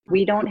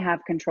We don't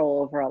have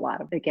control over a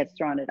lot of it gets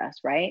thrown at us,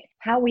 right?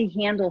 How we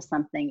handle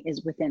something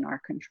is within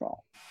our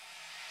control.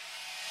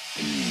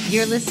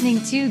 You're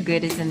listening to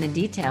Good is in the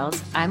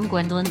Details. I'm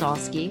Gwendolyn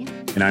Dolsky.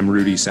 And I'm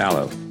Rudy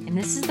Sallow. And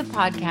this is the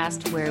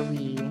podcast where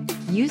we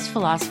use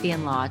philosophy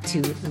and law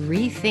to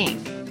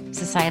rethink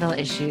societal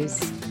issues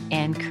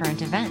and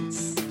current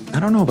events. I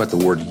don't know about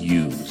the word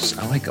use.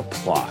 I like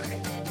apply.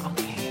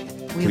 Okay.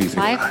 We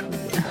apply.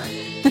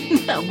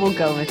 We'll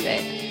go with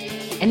it.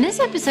 In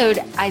this episode,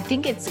 I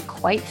think it's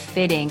quite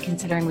fitting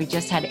considering we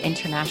just had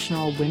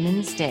International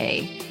Women's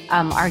Day.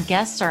 Our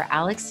guests are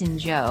Alex and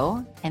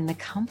Joe and the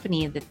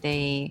company that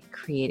they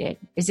created.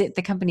 Is it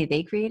the company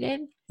they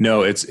created?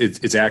 No,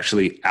 it's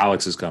actually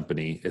Alex's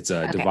company. It's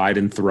a Divide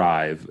and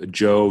Thrive.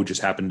 Joe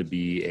just happened to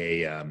be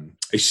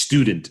a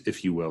student,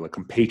 if you will, a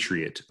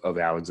compatriot of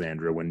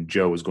Alexandra when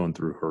Joe was going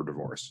through her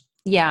divorce.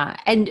 Yeah.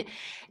 And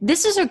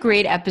this is a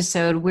great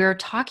episode. We're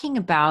talking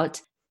about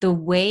the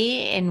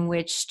way in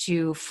which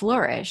to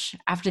flourish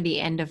after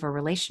the end of a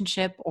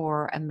relationship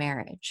or a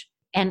marriage.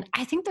 And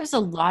I think there's a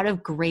lot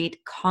of great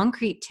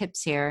concrete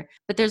tips here,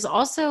 but there's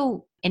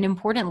also an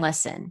important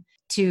lesson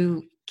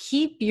to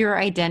keep your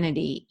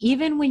identity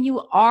even when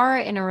you are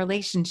in a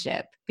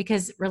relationship,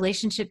 because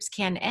relationships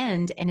can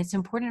end, and it's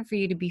important for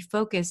you to be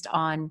focused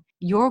on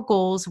your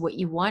goals, what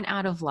you want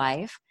out of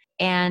life,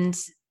 and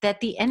that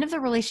the end of the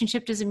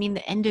relationship doesn't mean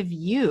the end of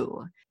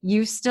you.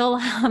 You still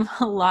have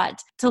a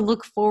lot to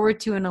look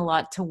forward to and a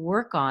lot to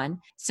work on.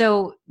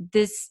 So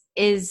this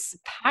is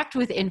packed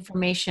with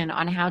information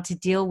on how to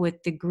deal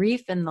with the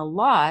grief and the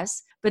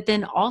loss, but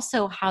then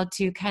also how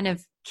to kind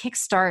of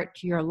kickstart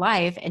your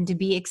life and to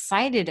be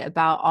excited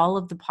about all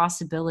of the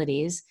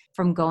possibilities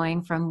from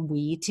going from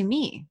we to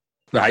me.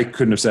 I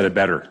couldn't have said it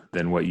better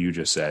than what you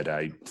just said.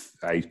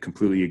 I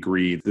completely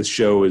agree. This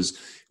show is,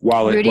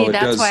 Rudy,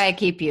 that's why I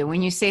keep you.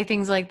 When you say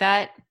things like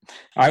that,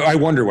 I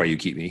wonder why you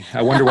keep me.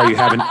 I wonder why you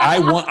haven't.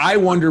 I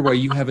wonder why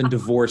you haven't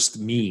divorced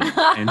me.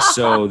 And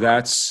so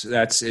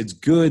it's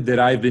good that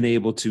I've been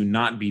able to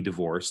not be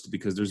divorced,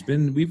 because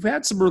we've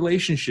had some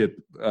relationship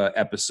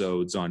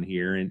episodes on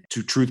here, and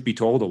to truth be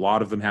told, a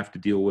lot of them have to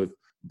deal with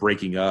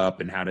breaking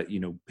up and how to,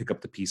 pick up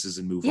the pieces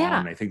and move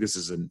on. I think this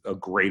is a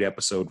great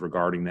episode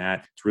regarding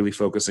that. It's really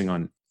focusing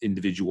on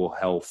individual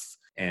health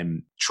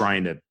and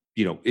trying to,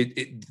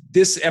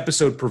 this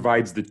episode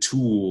provides the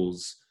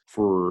tools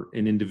for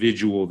an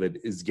individual that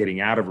is getting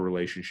out of a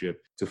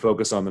relationship to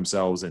focus on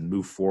themselves and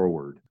move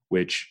forward,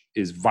 which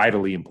is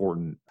vitally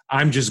important.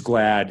 I'm just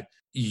glad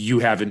you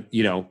haven't,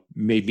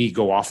 made me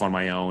go off on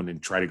my own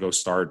and try to go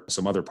start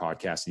some other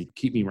podcast and you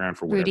keep me around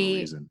for whatever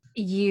reason.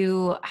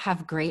 You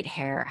have great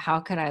hair.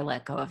 How could I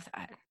let go of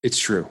that? It's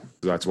true.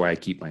 That's why I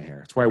keep my hair.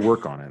 That's why I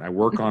work on it. I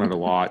work on it a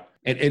lot.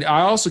 And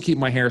I also keep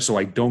my hair so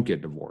I don't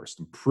get divorced.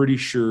 I'm pretty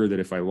sure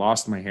that if I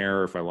lost my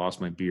hair, if I lost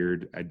my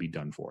beard, I'd be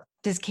done for.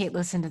 Does Kate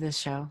listen to this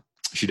show?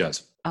 She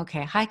does.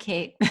 Okay. Hi,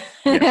 Kate.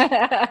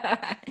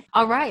 Yes.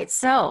 All right.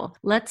 So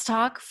let's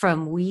talk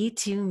from we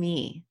to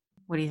me.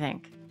 What do you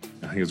think?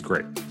 I think it's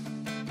great.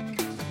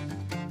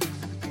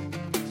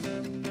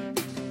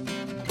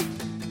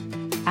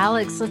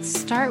 Alex, let's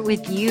start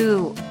with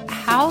you.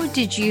 How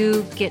did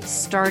you get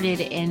started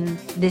in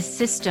this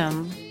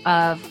system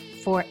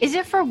is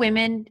it for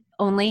women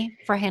only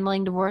for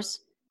handling divorce?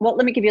 Well,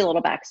 let me give you a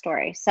little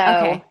backstory. So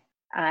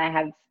I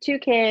have 2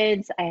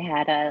 kids. I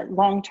had a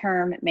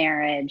long-term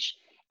marriage,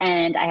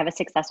 and I have a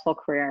successful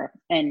career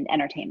in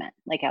entertainment,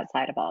 like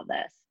outside of all of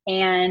this.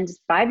 And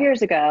 5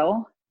 years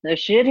ago, the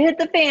shit hit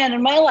the fan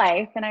in my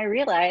life, and I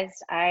realized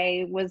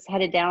I was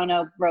headed down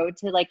a road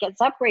to get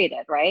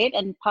separated, right?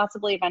 And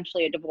possibly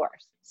eventually a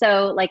divorce.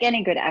 So like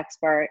any good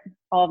expert,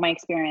 all of my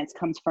experience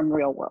comes from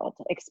real world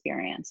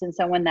experience. And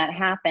so when that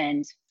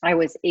happened, I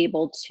was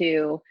able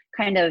to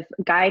kind of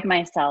guide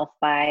myself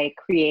by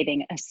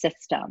creating a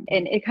system.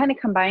 And it kind of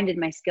combined in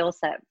my skill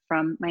set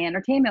from my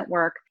entertainment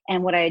work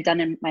and what I had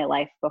done in my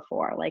life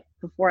before. Like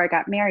before I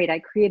got married, I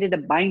created a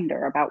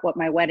binder about what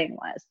my wedding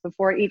was.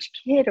 Before each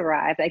kid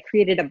arrived, I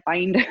created a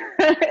binder,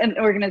 an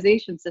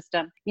organization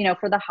system,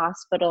 for the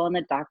hospital and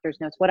the doctor's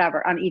notes,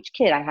 whatever. On each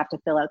kid, I have to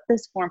fill out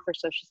this form for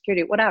Social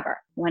Security, whatever.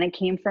 When it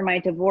came for my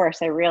divorce,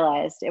 I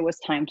realized it was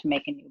time to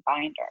make a new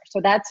binder.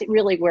 So that's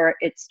really where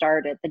it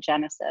started, the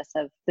genesis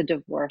of the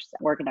divorce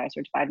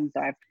organizer, Divide and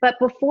Thrive. But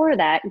before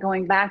that,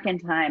 going back in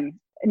time,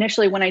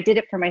 initially when I did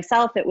it for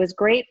myself, it was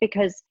great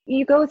because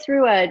you go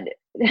through a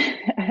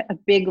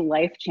big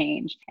life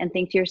change and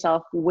think to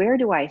yourself, where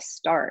do I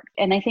start?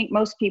 And I think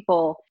most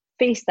people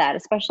face that,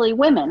 especially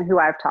women who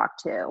I've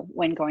talked to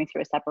when going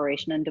through a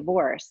separation and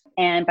divorce.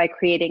 And by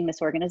creating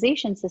this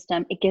organization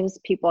system, it gives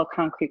people a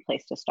concrete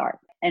place to start.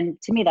 And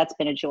to me, that's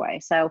been a joy.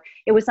 So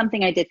it was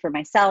something I did for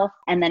myself.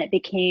 And then it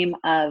became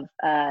a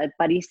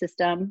buddy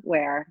system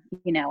where,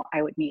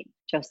 I would meet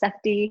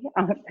Josefti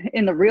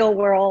in the real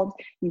world.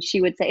 And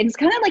she would say, and it's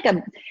kind of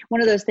like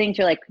one of those things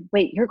you're like,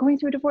 wait, you're going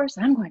through a divorce?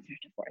 I'm going through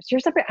a divorce. You're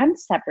separate. I'm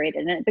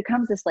separated. And it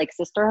becomes this like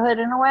sisterhood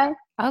in a way.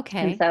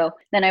 Okay. And so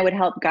then I would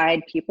help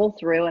guide people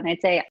through, and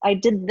I'd say, I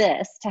did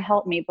this to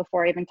help me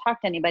before I even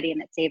talked to anybody,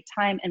 and it saved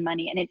time and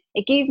money. And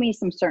it gave me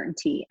some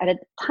certainty at a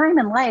time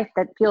in life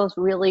that feels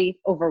really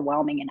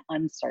overwhelming and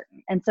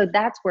uncertain. And so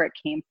that's where it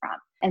came from.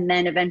 And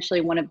then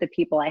eventually one of the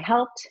people I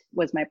helped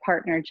was my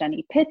partner,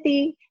 Jenny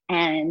Pithy.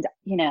 And,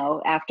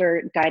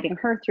 after guiding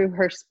her through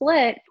her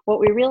split, what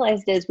we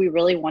realized is we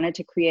really wanted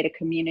to create a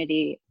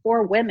community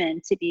for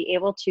women to be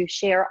able to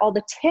share all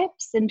the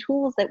tips and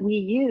tools that we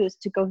use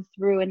to go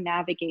through and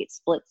navigate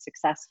splits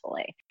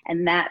successfully.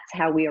 And that's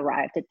how we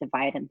arrived at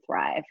Divide and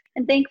Thrive.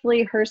 And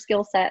thankfully, her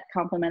skill set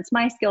complements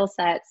my skill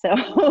set.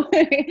 So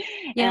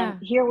yeah.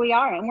 And here we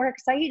are, and we're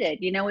excited.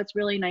 What's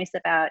really nice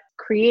about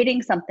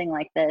creating something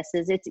like this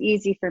is it's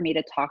easy for me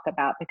to talk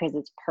about because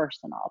it's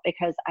personal,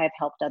 because I've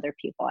helped other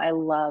people. I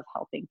love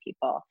helping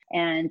people,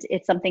 and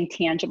it's something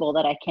tangible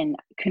that I can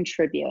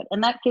contribute.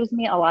 And that gives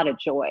me a lot of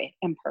joy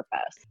and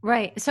purpose.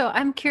 Right. So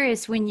I'm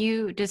curious, when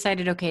you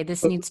decided, okay,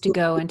 this needs to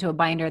go into a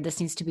binder, this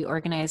needs to be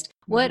organized,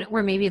 what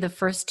were maybe the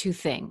first two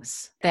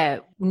things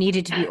that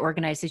needed to be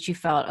organized that you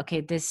felt,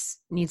 okay, this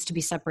needs to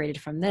be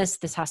separated from this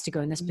has to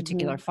go in this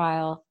particular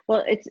file?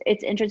 Well,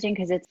 it's interesting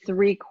because it's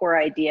three core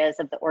ideas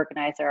of the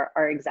organizer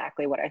are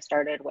exactly what I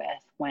started with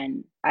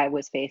when I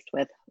was faced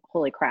with,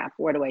 holy crap,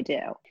 what do I do?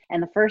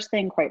 And the first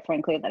thing, quite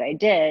frankly, that I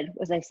did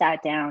was I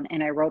sat down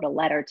and I wrote a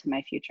letter to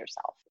my future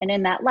self. And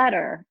in that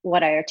letter,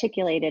 what I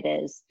articulated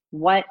is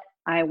what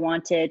I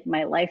wanted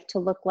my life to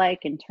look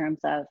like in terms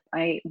of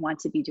I want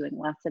to be doing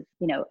lots of,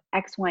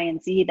 X, Y,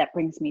 and Z that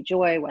brings me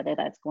joy, whether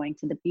that's going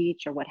to the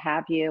beach or what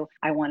have you.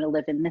 I want to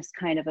live in this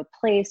kind of a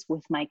place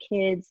with my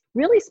kids,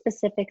 really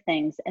specific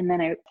things. And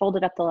then I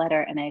folded up the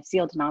letter and I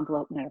sealed an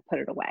envelope and I put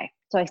it away.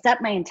 So I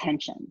set my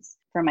intentions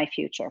for my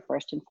future,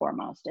 first and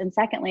foremost. And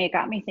secondly, it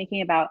got me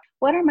thinking about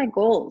what are my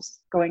goals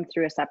going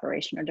through a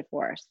separation or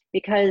divorce?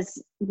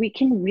 Because we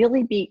can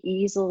really be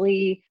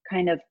easily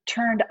kind of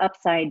turned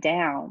upside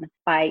down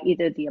by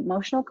either the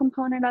emotional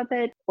component of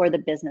it or the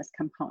business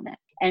component.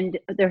 And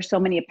there's so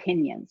many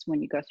opinions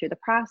when you go through the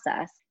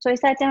process. So I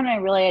sat down and I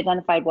really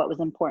identified what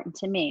was important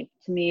to me.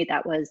 To me,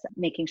 that was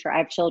making sure I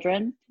have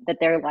children, that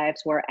their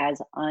lives were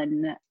as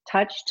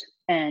untouched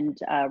and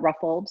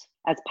ruffled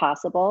as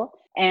possible.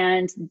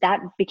 And that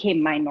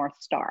became my North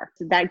Star.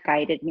 So that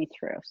guided me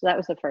through. So that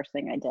was the first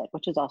thing I did,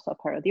 which is also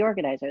part of the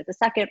organizer. The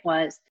second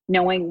was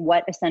knowing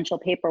what essential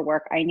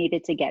paperwork I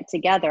needed to get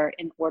together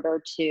in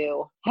order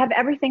to have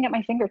everything at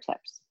my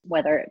fingertips,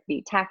 whether it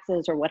be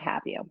taxes or what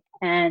have you.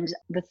 And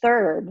the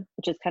third,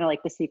 which is kind of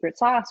like the secret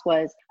sauce,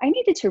 was I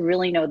needed to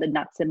really know the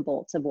nuts and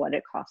bolts of what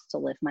it costs to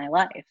live my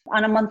life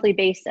on a monthly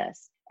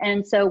basis.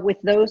 And so with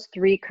those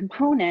three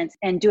components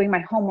and doing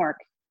my homework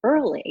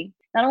early,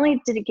 not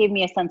only did it give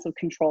me a sense of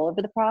control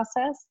over the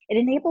process, it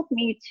enabled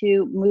me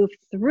to move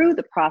through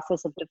the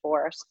process of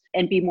divorce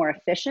and be more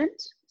efficient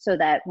so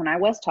that when I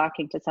was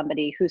talking to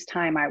somebody whose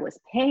time I was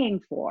paying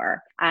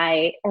for,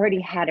 I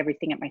already had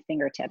everything at my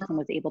fingertips and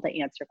was able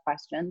to answer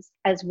questions,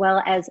 as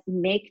well as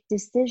make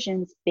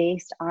decisions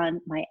based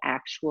on my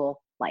actual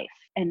life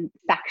and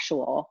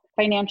factual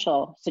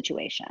financial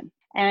situation.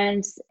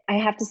 And I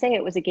have to say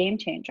it was a game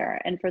changer.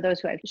 And for those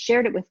who I've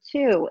shared it with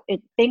too,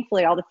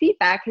 thankfully all the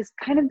feedback has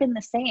kind of been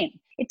the same.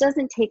 It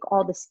doesn't take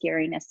all the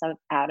scariness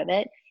out of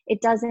it.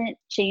 It doesn't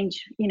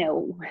change,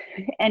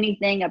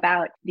 anything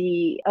about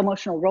the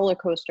emotional roller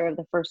coaster of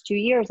the first 2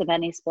 years of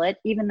any split,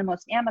 even the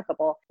most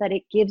amicable, but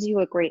it gives you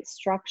a great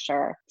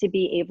structure to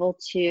be able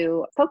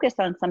to focus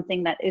on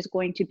something that is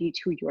going to be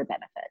to your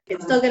benefit.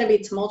 It's still going to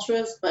be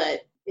tumultuous,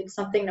 but it's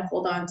something to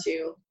hold on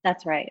to.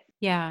 That's right.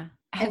 Yeah.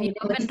 Have you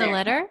opened the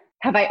letter?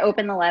 Have I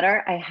opened the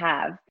letter? I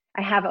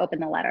have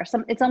opened the letter.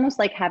 It's almost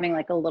like having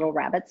like a little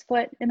rabbit's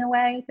foot in a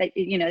way that,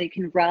 you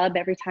can rub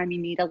every time you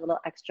need a little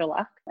extra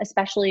luck,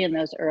 especially in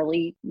those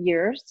early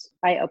years.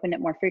 I opened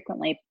it more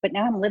frequently, but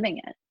now I'm living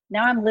it.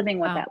 Now I'm living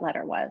what that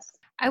letter was.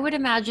 I would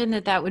imagine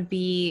that would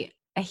be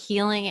a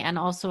healing and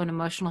also an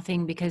emotional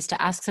thing, because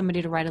to ask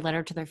somebody to write a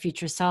letter to their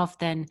future self,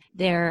 then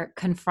they're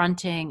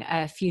confronting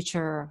a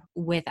future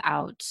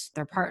without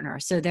their partner.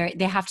 So they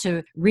have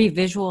to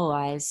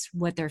revisualize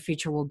what their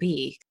future will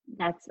be.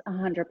 That's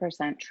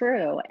 100%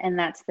 true. And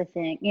that's the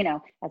thing,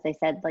 as I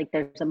said, like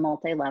there's a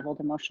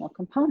multi-leveled emotional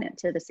component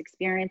to this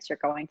experience you're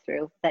going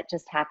through that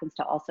just happens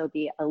to also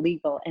be a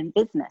legal and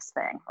business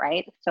thing,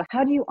 right? So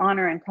how do you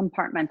honor and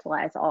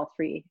compartmentalize all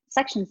three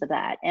sections of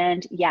that?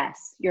 And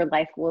yes, your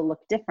life will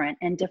look different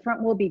and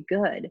different will be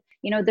good.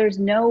 There's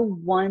no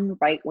one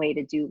right way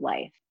to do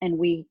life. And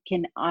we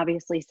can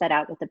obviously set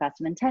out with the best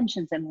of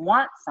intentions and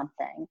want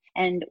something.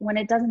 And when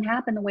it doesn't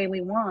happen the way we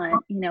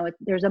want,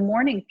 there's a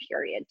mourning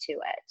period to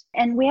it.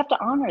 And we have to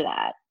honor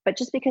that. But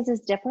just because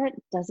it's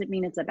different doesn't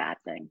mean it's a bad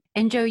thing.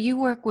 And Joe, you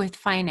work with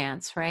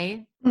finance,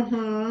 right?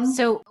 Mm-hmm.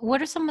 So,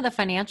 what are some of the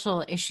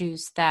financial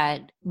issues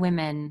that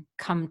women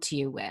come to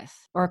you with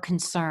or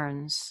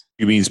concerns?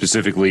 You mean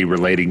specifically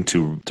relating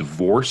to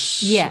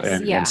divorce Yes,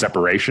 and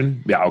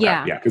separation? Yeah. Okay.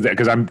 Yeah. Yeah.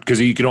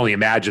 Because you can only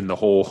imagine there's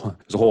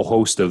a whole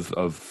host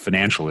of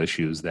financial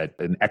issues that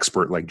an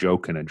expert like Joe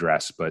can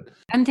address. But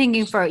I'm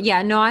thinking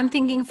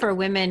for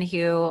women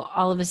who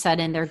all of a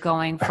sudden they're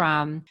going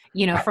from,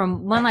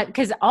 from one life,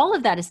 because all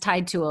of that is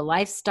tied to a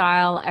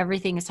lifestyle.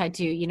 Everything is tied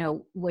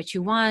to, what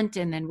you want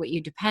and then what you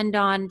depend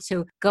on.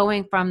 So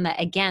going from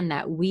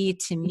that we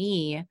to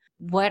me,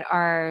 what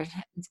are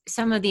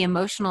some of the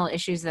emotional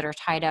issues that are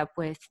tied up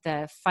with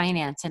the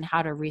finance and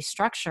how to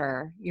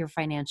restructure your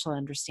financial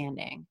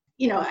understanding?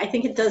 I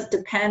think it does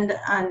depend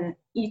on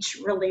each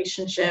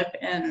relationship,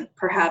 and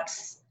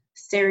perhaps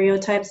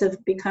stereotypes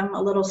have become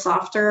a little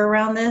softer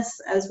around this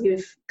as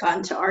we've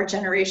gotten to our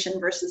generation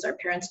versus our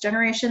parents'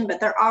 generation.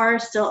 But there are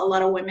still a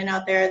lot of women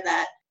out there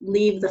that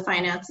leave the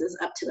finances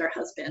up to their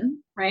husband,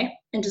 right?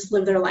 And just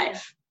live their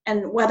life.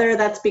 And whether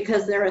that's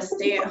because they're a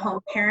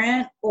stay-at-home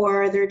parent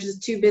or they're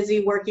just too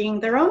busy working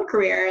their own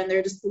career and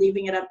they're just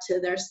leaving it up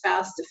to their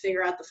spouse to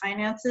figure out the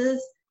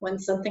finances, when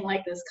something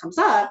like this comes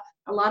up,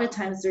 a lot of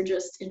times they're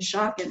just in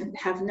shock and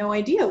have no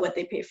idea what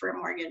they pay for a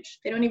mortgage.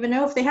 They don't even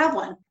know if they have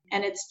one.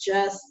 And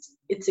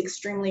it's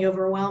extremely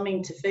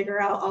overwhelming to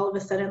figure out all of a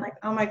sudden, like,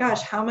 oh my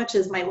gosh, how much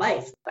is my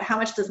life? How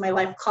much does my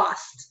life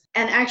cost?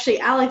 And actually,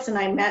 Alex and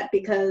I met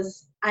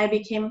because I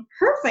became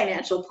her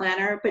financial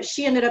planner, but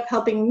she ended up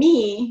helping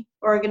me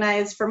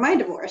organize for my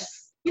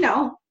divorce.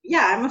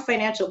 I'm a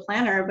financial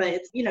planner,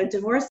 but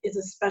divorce is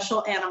a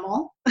special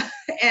animal.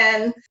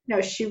 And,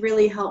 she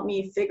really helped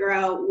me figure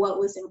out what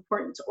was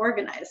important to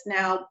organize.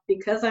 Now,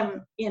 because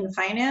I'm in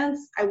finance,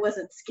 I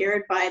wasn't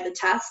scared by the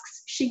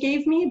tasks she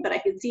gave me, but I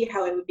could see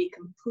how it would be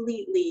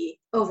completely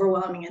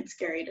overwhelming and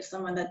scary to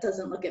someone that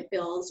doesn't look at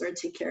bills or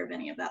take care of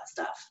any of that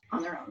stuff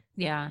on their own.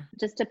 Yeah.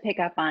 Just to pick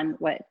up on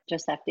what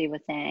Josefti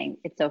was saying,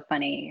 it's so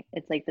funny.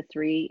 It's like the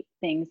three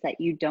things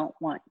that you don't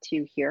want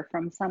to hear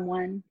from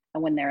someone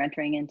when they're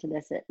entering into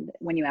this,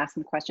 when you ask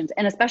them questions,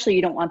 and especially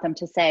you don't want them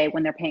to say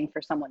when they're paying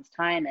for someone's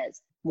time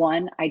is,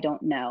 1, I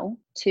don't know.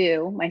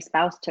 2, my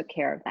spouse took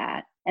care of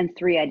that. And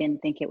 3, I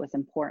didn't think it was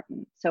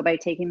important. So by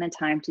taking the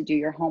time to do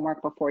your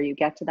homework before you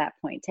get to that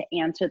point, to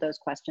answer those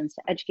questions,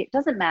 to educate,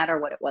 doesn't matter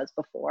what it was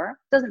before,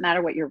 doesn't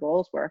matter what your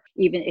roles were.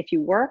 Even if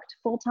you worked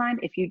full time,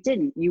 if you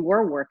didn't, you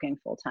were working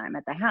full time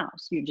at the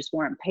house. You just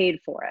weren't paid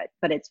for it,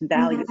 but it's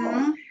valuable.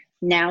 Mm-hmm.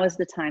 Now is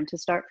the time to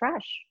start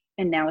fresh.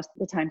 And now is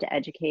the time to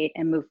educate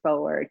and move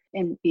forward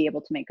and be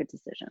able to make good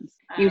decisions.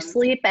 You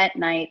sleep at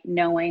night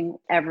knowing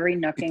every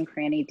nook and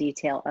cranny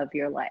detail of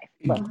your life.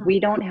 Look, we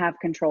don't have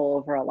control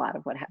over a lot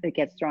of what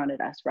gets thrown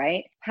at us,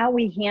 right? How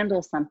we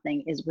handle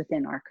something is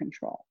within our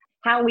control.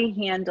 How we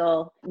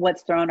handle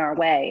what's thrown our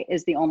way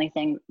is the only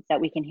thing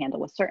that we can handle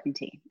with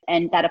certainty.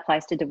 And that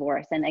applies to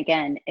divorce. And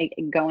again,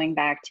 going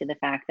back to the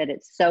fact that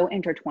it's so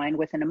intertwined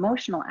with an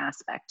emotional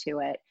aspect to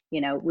it.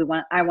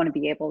 I want to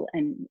be able,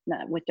 and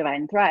with Divide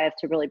and Thrive,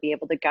 to really be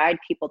able to guide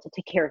people to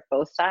take care of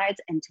both sides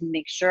and to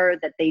make sure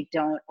that they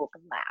don't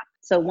overlap.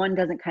 So one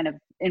doesn't kind of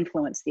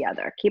influence the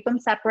other. Keep them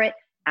separate,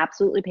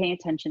 absolutely paying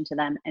attention to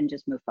them, and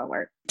just move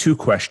forward. 2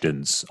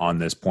 questions on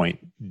this point.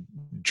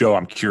 Joe,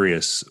 I'm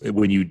curious,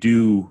 when you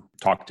do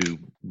talk to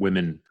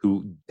women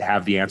who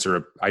have the answer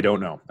of, I don't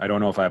know. I don't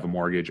know if I have a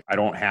mortgage. I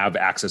don't have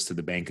access to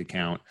the bank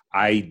account.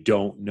 I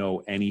don't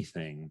know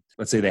anything.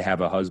 Let's say they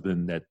have a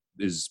husband that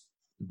is,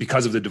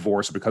 because of the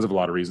divorce, because of a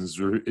lot of reasons,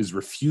 is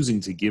refusing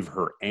to give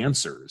her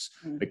answers.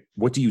 Like,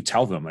 what do you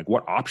tell them? Like,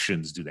 what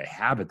options do they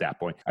have at that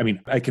point? I mean,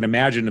 I can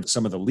imagine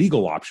some of the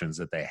legal options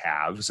that they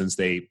have, since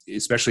they,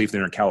 especially if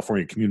they're in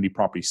California, community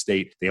property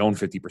state, they own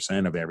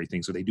 50% of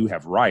everything. So they do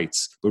have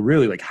rights, but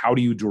really, like, how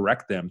do you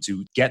direct them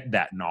to get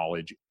that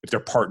knowledge if their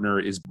partner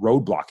is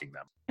roadblocking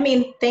them? I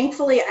mean,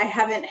 thankfully, I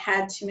haven't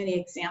had too many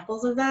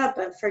examples of that.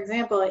 But for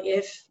example,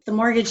 if the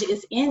mortgage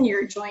is in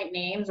your joint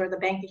names or the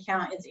bank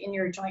account is in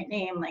your joint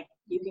name, like,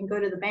 you can go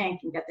to the bank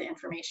and get the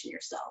information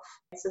yourself.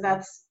 So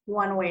that's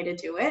one way to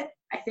do it.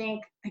 I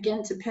think,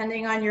 again,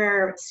 depending on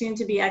your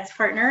soon-to-be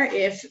ex-partner,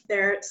 if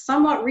they're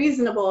somewhat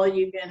reasonable,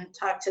 you can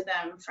talk to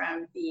them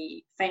from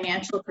the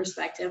financial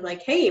perspective.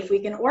 Like, hey, if we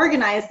can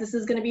organize, this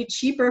is going to be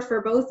cheaper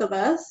for both of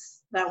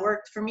us. That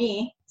worked for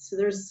me. So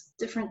there's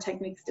different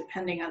techniques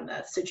depending on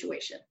the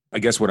situation. I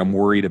guess what I'm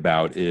worried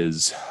about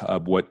is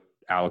what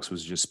Alex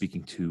was just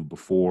speaking to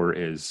before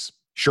is,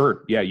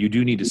 sure, yeah, you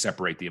do need to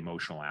separate the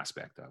emotional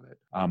aspect of it.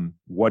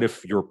 What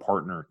if your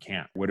partner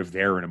can't? What if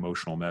they're an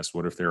emotional mess?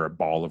 What if they're a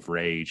ball of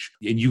rage?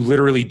 And you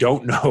literally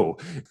don't know.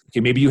 Okay,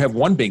 maybe you have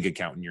one bank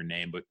account in your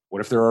name, but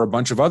what if there are a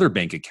bunch of other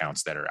bank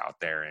accounts that are out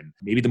there and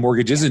maybe the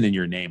mortgage isn't in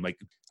your name? Like,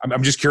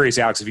 I'm just curious,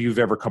 Alex, if you've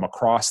ever come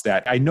across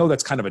that. I know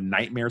that's kind of a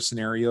nightmare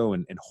scenario,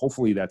 and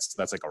hopefully that's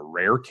like a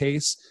rare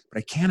case, but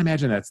I can't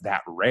imagine that's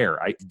that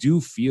rare. I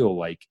do feel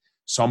like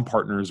some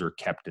partners are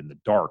kept in the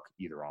dark,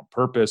 either on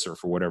purpose or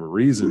for whatever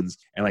reasons.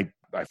 And like,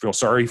 I feel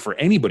sorry for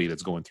anybody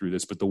that's going through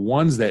this, but the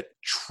ones that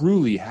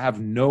truly have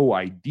no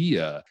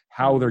idea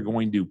how they're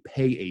going to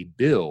pay a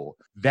bill,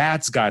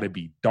 that's got to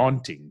be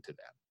daunting to them.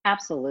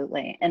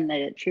 Absolutely. And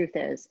the truth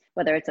is,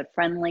 whether it's a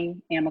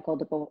friendly,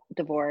 amicable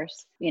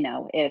divorce,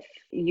 if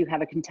you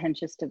have a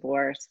contentious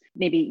divorce,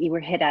 maybe you were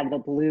hit out of the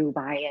blue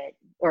by it,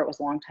 or it was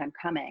a long time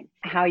coming.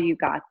 How you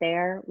got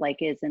there,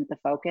 isn't the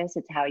focus.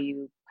 It's how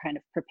you kind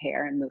of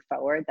prepare and move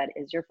forward. That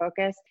is your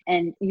focus.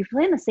 And you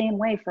plan the same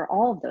way for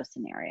all of those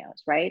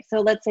scenarios, right? So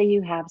let's say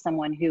you have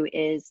someone who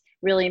is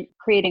really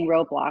creating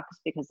roadblocks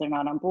because they're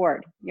not on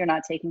board. You're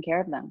not taking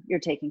care of them. You're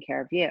taking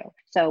care of you.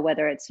 So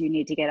whether it's you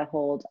need to get a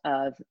hold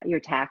of your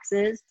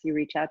taxes, you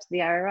reach out to the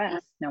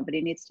IRS.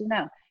 Nobody needs to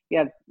know. You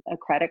have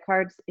credit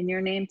cards in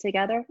your name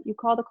together, you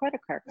call the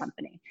credit card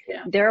company.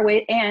 Yeah.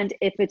 And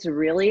if it's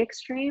really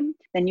extreme,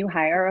 then you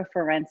hire a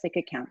forensic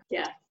accountant.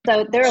 Yeah.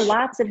 So there are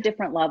lots of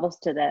different levels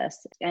to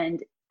this,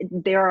 and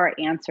there are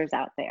answers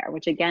out there,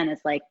 which again is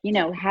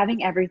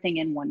having everything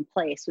in one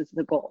place was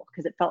the goal,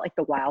 because it felt like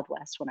the Wild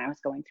West when I was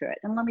going through it.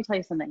 And let me tell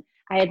you something,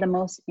 I had the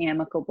most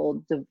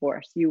amicable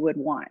divorce you would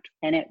want,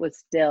 and it was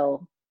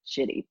still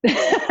shitty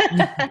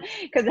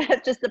because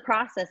that's just the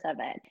process of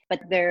it. But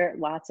there are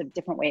lots of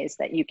different ways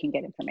that you can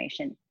get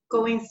information.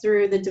 Going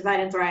through the Divide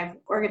and Thrive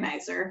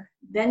organizer,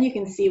 then you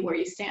can see where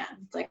you stand.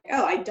 It's like,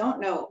 oh, I don't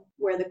know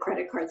where the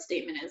credit card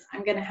statement is.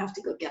 I'm going to have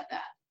to go get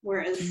that.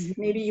 Whereas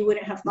maybe you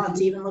wouldn't have thought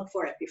to even look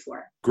for it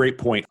before. Great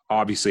point.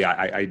 Obviously,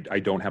 I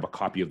don't have a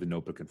copy of the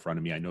notebook in front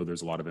of me. I know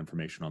there's a lot of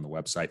information on the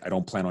website. I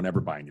don't plan on ever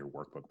buying your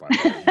workbook, by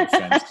the way. No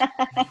offense.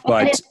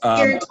 But it's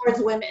geared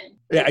towards women.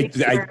 Yeah,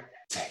 I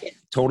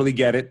totally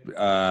get it.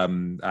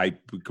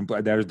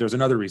 There's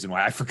another reason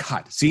why I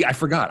forgot. See, I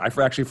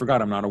actually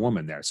forgot I'm not a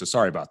woman there. So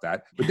sorry about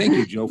that. But thank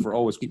you, Joe, for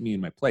always keeping me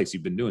in my place.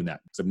 You've been doing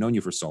that because I've known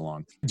you for so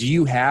long. Do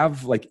you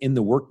have in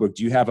the workbook,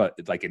 do you have an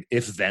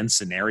if-then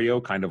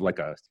scenario, kind of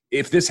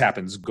if this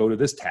happens, go to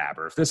this tab,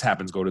 or if this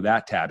happens, go to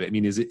that tab? I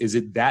mean, is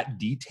it that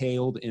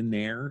detailed in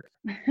there?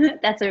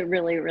 That's a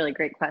really, really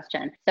great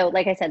question. So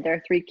like I said, there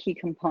are 3 key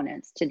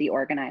components to the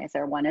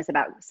organizer. One is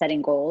about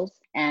setting goals,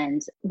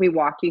 and we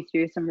walk you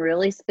through some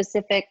really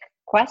specific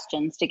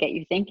questions to get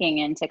you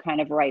thinking and to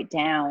kind of write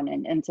down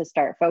and to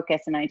start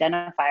focus and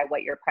identify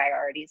what your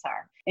priorities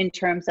are. In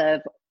terms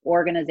of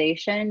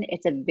organization,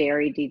 it's a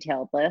very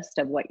detailed list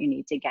of what you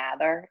need to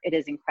gather. It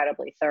is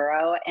incredibly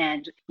thorough,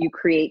 and you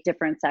create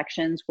different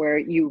sections where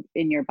you,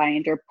 in your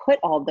binder, put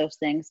all those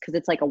things, because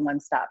it's like a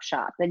one-stop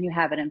shop. Then you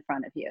have it in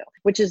front of you,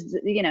 which is,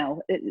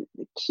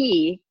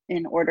 key.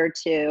 In order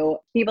to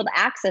be able to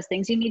access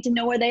things, you need to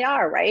know where they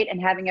are, right?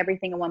 And having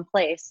everything in one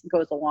place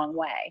goes a long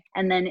way.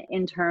 And then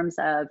in terms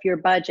of your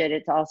budget,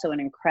 it's also an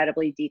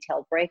incredibly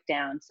detailed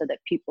breakdown so that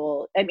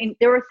people,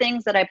 there were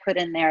things that I put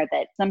in there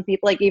that some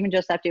people, even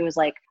Joseph was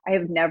like, I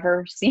have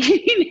never seen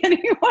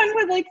anyone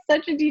with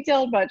such a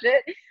detailed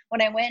budget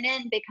when I went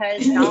in,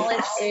 because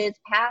knowledge is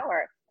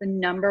power. The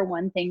number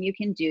one thing you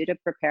can do to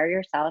prepare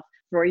yourself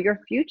for your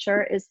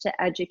future is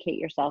to educate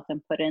yourself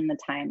and put in the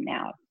time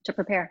now to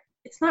prepare.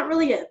 It's not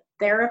really a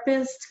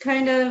therapist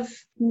kind of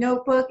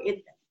notebook.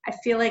 I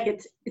feel like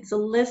it's a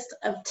list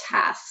of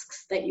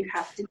tasks that you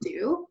have to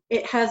do.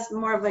 It has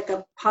more of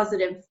a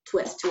positive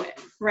twist to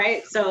it,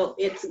 right? So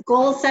it's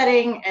goal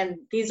setting, and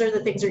these are the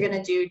things you're going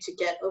to do to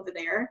get over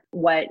there.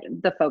 What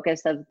the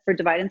focus for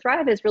Divide and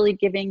Thrive is really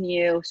giving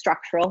you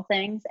structural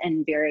things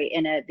and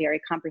in a very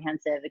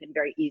comprehensive and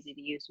very easy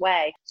to use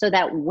way, so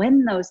that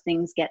when those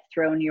things get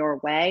thrown your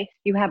way,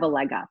 you have a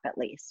leg up at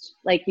least.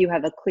 You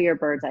have a clear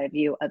bird's eye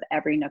view of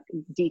every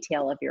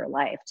detail of your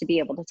life to be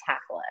able to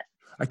tackle it.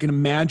 I can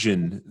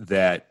imagine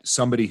that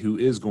somebody who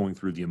is going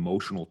through the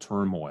emotional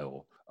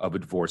turmoil of a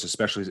divorce,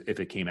 especially if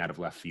it came out of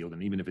left field,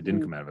 and even if it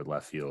didn't come out of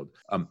left field,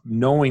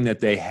 knowing that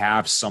they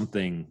have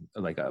something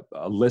like a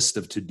list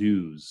of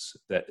to-dos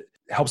that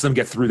helps them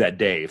get through that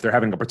day. If they're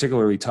having a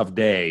particularly tough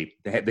day,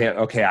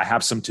 okay, I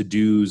have some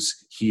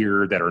to-dos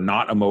here that are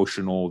not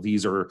emotional.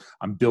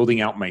 I'm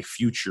building out my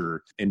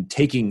future and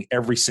taking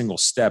every single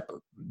step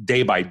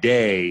day by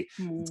day.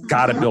 It's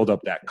got to build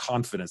up that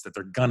confidence that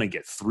they're going to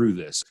get through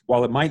this.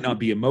 While it might not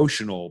be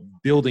emotional,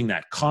 building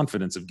that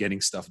confidence of getting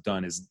stuff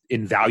done is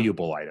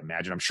invaluable, I'd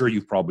imagine. I'm sure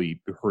you've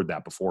probably heard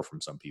that before from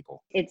some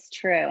people. It's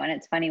true. And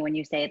it's funny when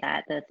you say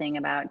that. The thing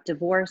about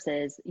divorce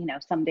is,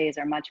 some days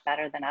are much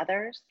better than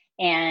others.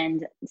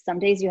 And some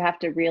days you have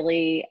to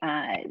really,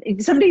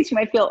 some days you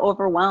might feel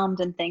overwhelmed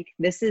and think,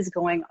 this is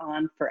going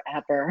on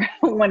forever.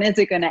 When is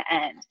it going to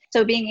end?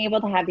 So being able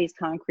to have these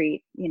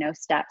concrete,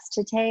 steps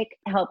to take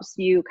helps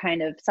you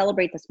kind of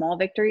celebrate the small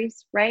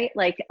victories, right?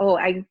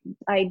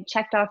 I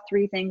checked off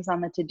 3 things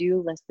on the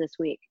to-do list this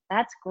week.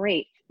 That's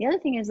great. The other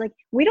thing is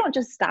we don't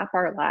just stop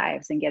our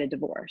lives and get a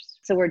divorce.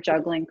 So we're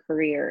juggling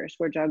careers,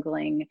 we're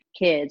juggling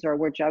kids, or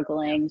we're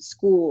juggling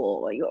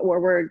school, or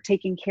we're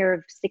taking care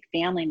of sick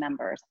family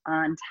members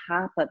on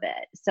top of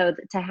it. So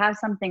to have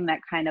something that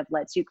kind of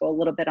lets you go a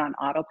little bit on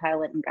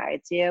autopilot and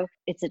guides you,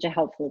 it's such a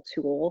helpful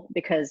tool,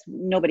 because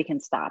nobody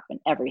can stop and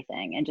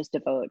everything and just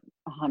devote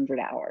 100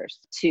 hours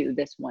to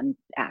this one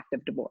act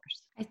of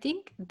divorce. I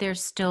think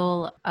there's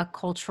still a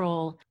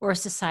cultural or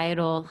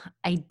societal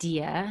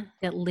idea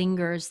that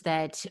lingers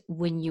that that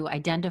when you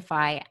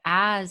identify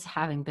as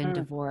having been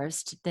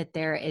divorced, that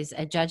there is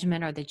a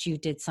judgment or that you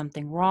did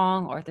something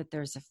wrong or that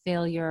there's a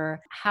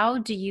failure? How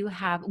do you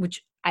have,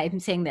 which I'm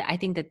saying that I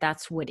think that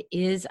that's what it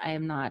is. I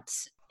am not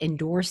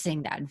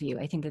endorsing that view.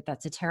 I think that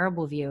that's a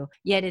terrible view,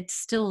 yet it's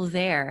still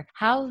there.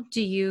 How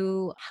do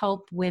you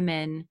help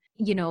women,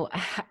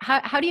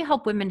 how do you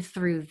help women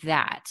through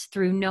that,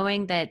 through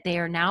knowing that they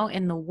are now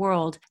in the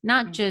world,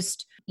 not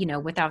just,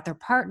 without their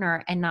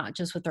partner and not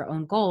just with their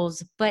own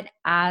goals, but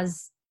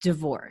as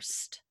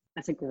divorced?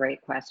 That's a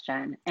great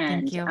question.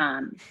 Thank you.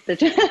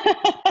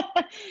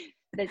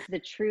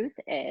 The truth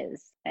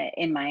is,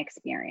 in my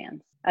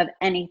experience of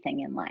anything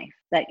in life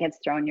that gets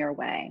thrown your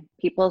way,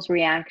 people's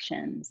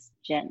reactions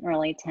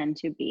generally tend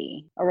to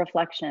be a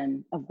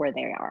reflection of where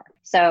they are.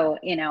 So,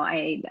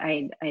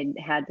 I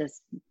had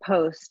this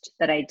post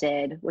that I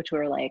did, which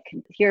were like,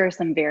 here are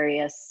some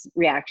various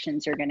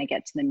reactions you're going to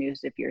get to the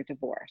news if you're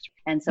divorced.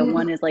 And so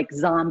one is like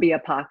zombie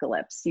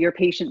apocalypse. You're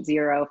patient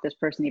zero. If this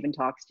person even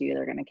talks to you,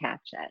 they're going to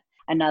catch it.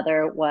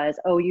 Another was,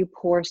 oh, you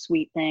poor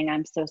sweet thing,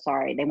 I'm so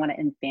sorry. They want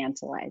to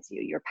infantilize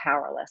you. You're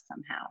powerless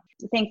somehow.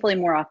 Thankfully,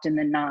 more often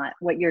than not,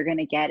 what you're going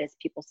to get is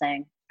people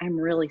saying, I'm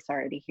really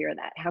sorry to hear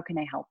that. How can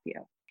I help you?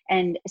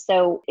 And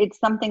so it's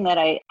something that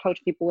I coach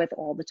people with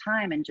all the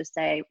time and just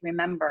say,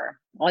 remember,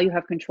 all you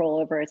have control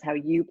over is how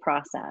you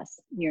process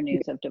your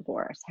news of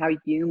divorce, how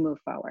you move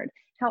forward.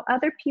 How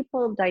other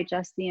people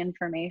digest the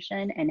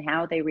information and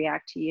how they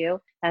react to you,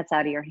 that's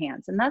out of your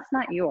hands. And that's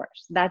not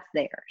yours, that's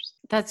theirs.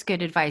 That's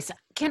good advice.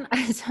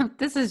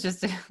 This is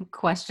just a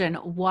question.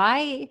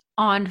 Why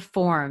on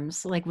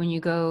forms, like when you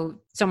go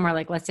somewhere,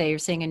 like let's say you're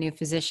seeing a new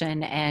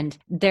physician and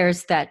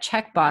there's that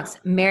checkbox,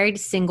 married,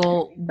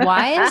 single,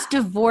 why is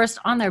divorced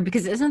on there?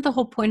 Because isn't the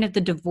whole point of the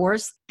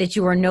divorce that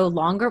you are no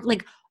longer,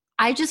 like,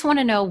 I just want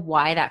to know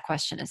why that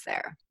question is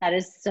there. That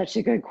is such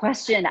a good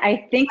question.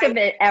 I think of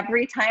it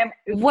every time.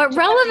 What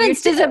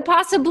relevance does it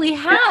possibly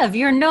have?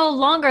 You're no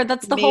longer,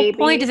 that's the whole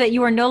point, is that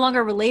you are no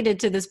longer related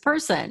to this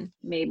person.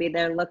 Maybe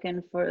they're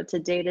looking to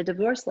date a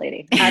divorced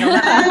lady. I don't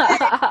know.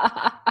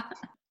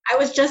 I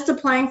was just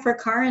applying for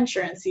car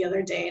insurance the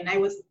other day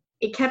and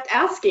it kept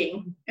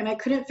asking and I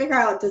couldn't figure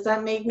out, does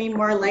that make me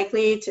more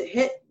likely to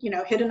hit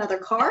another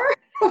car?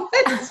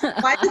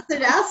 Why does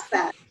it ask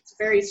that?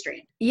 Very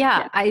strange.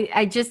 Yeah.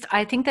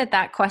 I think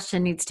that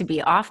question needs to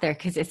be off there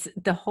because it's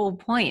the whole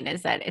point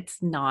is that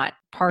it's not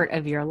part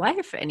of your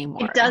life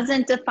anymore. It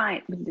doesn't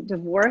define,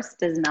 divorce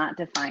does not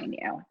define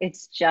you.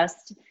 It's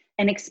just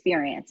an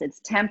experience.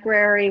 It's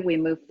temporary. We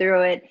move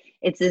through it.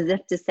 It's as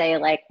if to say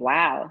like,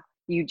 wow,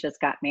 you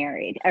just got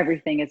married.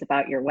 Everything is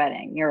about your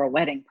wedding. You're a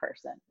wedding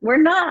person. We're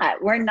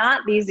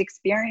not these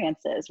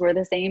experiences. We're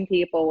the same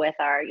people with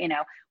our,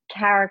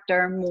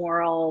 character,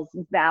 morals,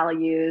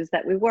 values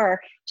that we were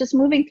just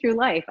moving through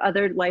life,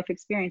 other life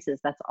experiences.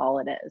 That's all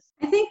it is.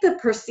 I think the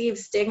perceived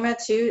stigma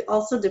too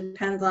also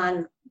depends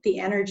on the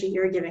energy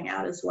you're giving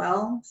out as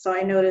well. So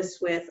I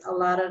noticed with a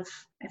lot of,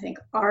 I think,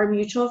 our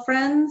mutual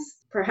friends,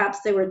 perhaps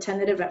they were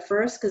tentative at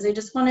first because they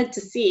just wanted to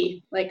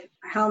see like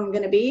how I'm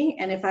going to be.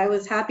 And if I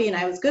was happy and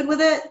I was good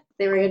with it,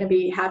 they were going to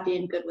be happy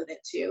and good with it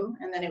too.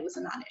 And then it was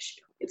a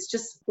non-issue. It's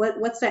just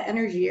what's that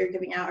energy you're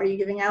giving out? Are you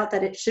giving out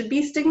that it should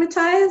be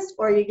stigmatized,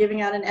 or are you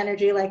giving out an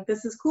energy like,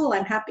 this is cool,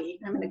 I'm happy,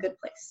 I'm in a good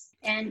place?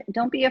 And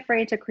don't be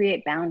afraid to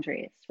create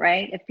boundaries,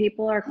 right? If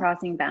people are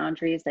crossing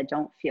boundaries that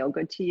don't feel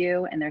good to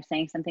you and they're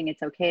saying something,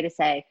 it's okay to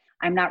say,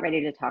 I'm not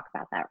ready to talk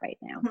about that right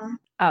now. Mm-hmm.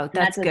 Oh,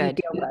 that's good.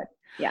 Feel good.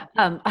 Yeah.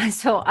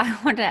 So I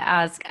want to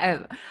ask,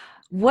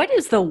 what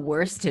is the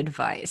worst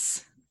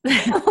advice?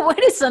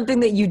 What is something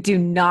that you do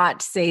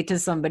not say to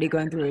somebody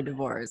going through a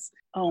divorce?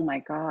 Oh my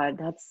God,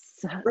 that's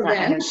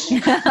revenge.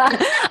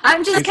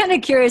 I'm just kind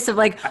of curious of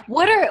like,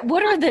 what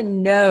are the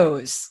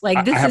no's?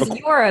 Like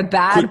you're a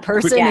bad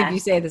person if you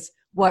say this.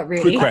 What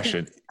really? Quick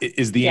question.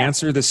 Is the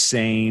answer the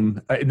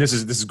same? And this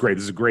is great.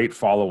 This is a great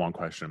follow-on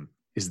question.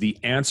 Is the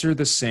answer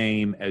the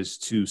same as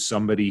to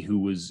somebody who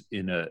was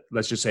in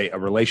let's just say a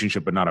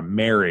relationship, but not a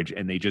marriage,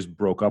 and they just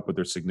broke up with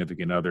their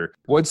significant other?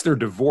 Once they're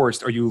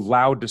divorced, are you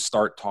allowed to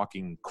start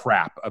talking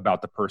crap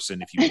about the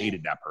person if you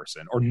hated that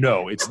person? Or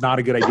no, it's not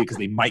a good idea because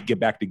they might get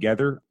back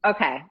together?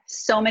 Okay.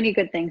 So many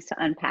good things to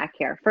unpack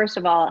here. First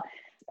of all,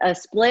 a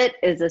split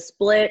is a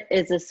split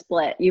is a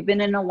split. You've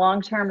been in a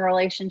long-term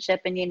relationship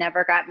and you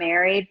never got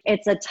married.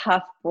 It's a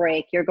tough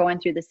break. You're going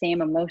through the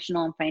same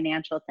emotional and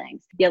financial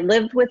things. You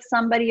lived with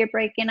somebody, you're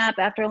breaking up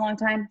after a long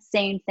time,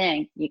 same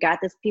thing. You got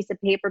this piece of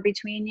paper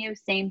between you,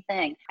 same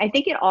thing. I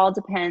think it all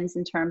depends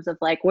in terms of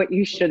like what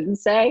you shouldn't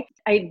say.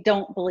 I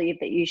don't believe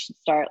that you should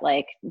start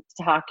like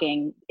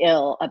talking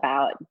ill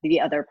about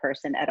the other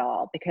person at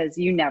all, because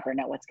you never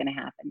know what's going to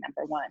happen,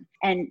 number one.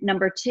 And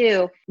number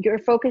two, your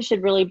focus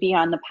should really be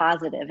on the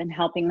positive and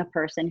helping the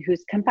person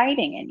who's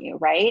confiding in you,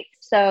 right?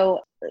 So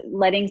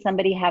letting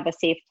somebody have a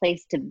safe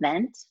place to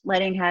vent,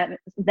 letting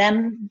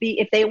them be,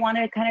 if they want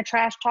to kind of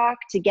trash talk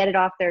to get it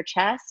off their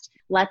chest,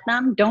 let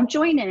them. Don't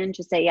join in,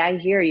 just say, yeah, I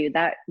hear you.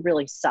 That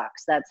really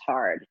sucks. That's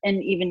hard.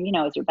 And even,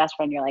 as your best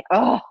friend, you're like,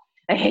 oh,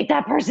 I hate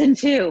that person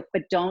too.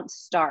 But don't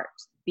start.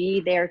 be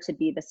there to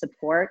be the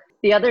support.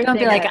 The other Don't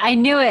thing be like, I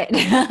knew it.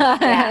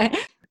 yeah,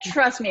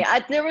 trust me.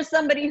 There was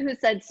somebody who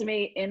said to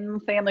me in the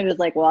family who's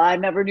like, well, I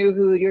never knew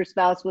who your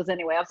spouse was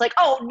anyway. I was like,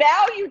 oh,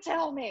 now you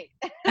tell me.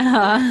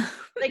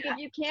 Like, if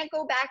you can't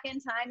go back in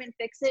time and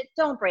fix it,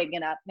 don't bring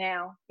it up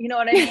now. You know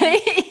what I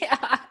mean?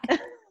 Yeah.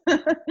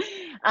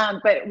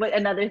 But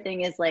another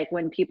thing is like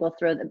when people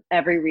throw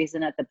every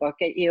reason at the book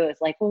at you, it's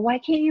like, well, why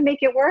can't you make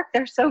it work?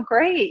 They're so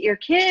great. Your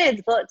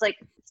kids. Well, it's like,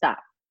 stop.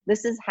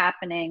 This is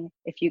happening.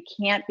 If you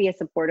can't be a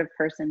supportive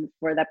person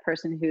for that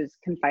person who's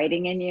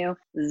confiding in you,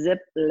 zip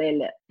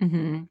lele.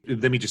 Mm-hmm.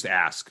 Let me just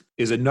ask,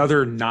 is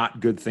another not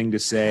good thing to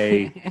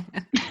say,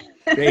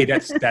 hey,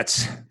 that's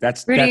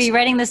Rudy, are you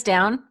writing this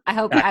down? I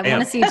hope I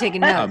want to see you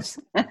taking notes.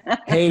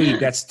 Hey,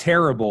 that's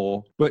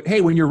terrible. But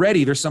hey, when you're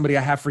ready, there's somebody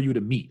I have for you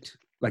to meet.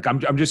 Like,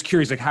 I'm just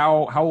curious, like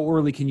how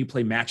early can you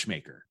play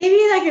matchmaker? Maybe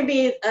that could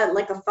be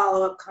like a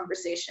follow-up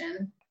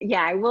conversation.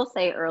 Yeah, I will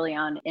say early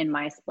on in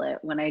my split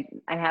when I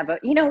have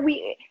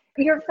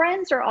your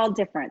friends are all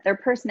different. Their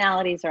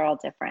personalities are all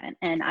different.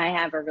 And I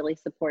have a really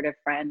supportive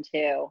friend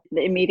who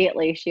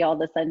immediately she all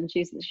of a sudden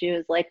she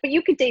was like, but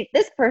you could date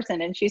this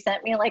person. And she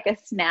sent me like a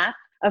snap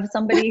of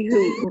somebody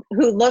who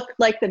looked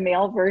like the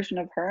male version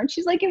of her. And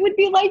she's like, it would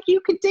be like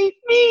you could date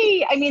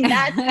me. I mean,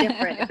 that's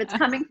different. If it's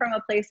coming from a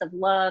place of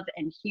love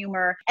and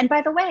humor. And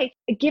by the way,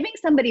 giving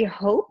somebody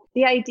hope,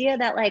 the idea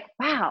that like,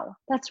 wow,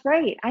 that's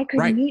right. I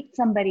could meet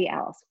somebody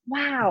else.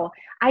 Wow,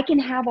 I can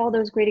have all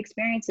those great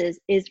experiences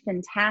is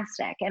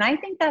fantastic. And I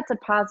think that's a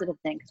positive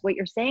thing because what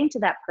you're saying to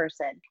that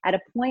person at a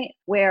point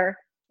where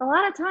a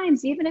lot of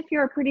times, even if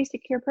you're a pretty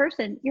secure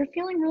person, you're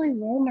feeling really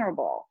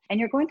vulnerable and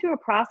you're going through a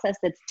process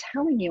that's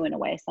telling you in a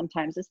way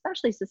sometimes,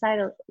 especially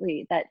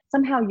societally, that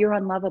somehow you're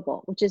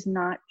unlovable, which is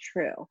not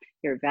true.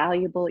 You're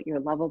valuable, you're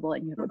lovable,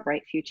 and you have a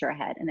bright future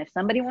ahead. And if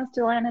somebody wants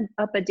to line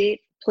up a date,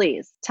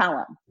 please tell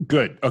them.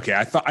 Good. Okay.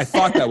 I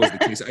thought that was the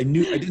case. I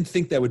didn't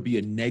think that would be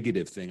a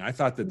negative thing. I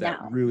thought that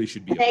really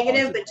should be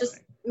negative, but just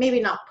maybe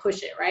not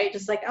push it, right?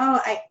 Just like,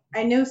 oh,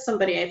 I know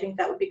somebody. I think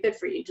that would be good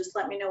for you. Just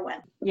let me know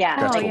when.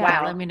 Yeah.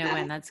 Let me know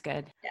when. That's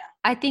good. Yeah.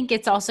 I think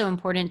it's also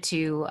important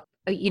to,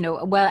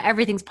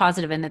 everything's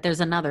positive and that there's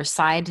another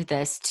side to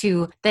this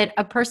too, that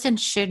a person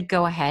should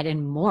go ahead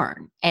and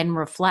mourn and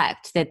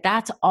reflect that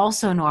that's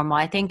also normal.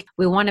 I think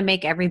we want to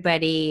make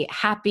everybody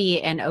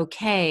happy and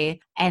okay.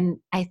 And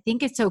I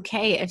think it's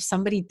okay if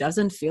somebody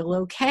doesn't feel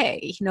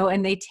okay,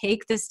 and they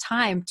take this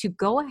time to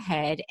go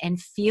ahead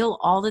and feel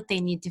all that they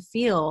need to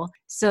feel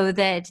so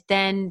that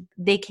then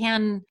they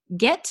can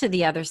get to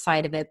the other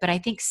side of it. But I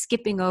think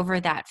skipping over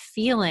that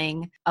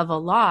feeling of a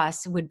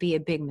loss would be a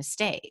big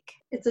mistake.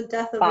 It's a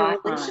death of a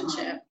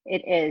relationship.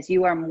 It is.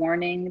 You are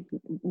mourning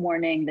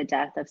the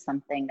death of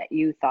something that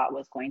you thought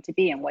was going to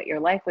be and what your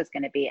life was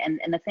going to be. And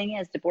the thing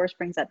is, divorce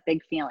brings up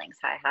big feelings,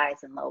 high highs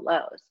and low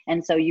lows.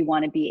 And so you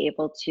want to be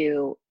able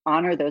to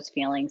honor those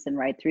feelings and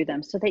ride through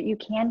them so that you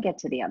can get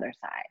to the other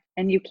side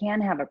and you can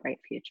have a bright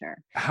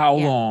future. How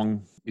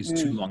long is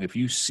too long? If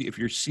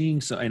you're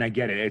seeing some, and I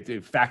get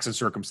it, facts and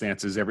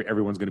circumstances,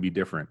 everyone's going to be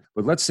different.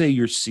 But let's say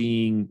you're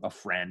seeing a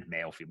friend,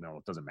 male, female,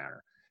 it doesn't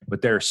matter.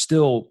 But they're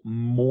still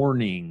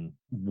mourning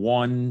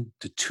 1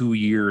 to 2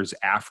 years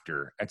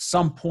after. At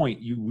some point,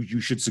 you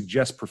should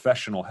suggest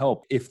professional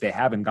help if they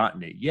haven't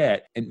gotten it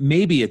yet. And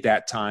maybe at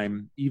that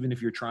time, even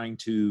if you're trying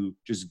to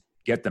just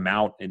get them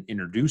out and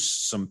introduce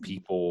some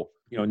people,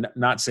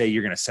 not say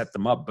you're going to set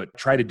them up, but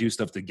try to do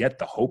stuff to get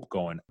the hope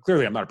going.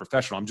 Clearly, I'm not a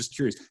professional. I'm just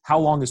curious, how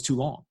long is too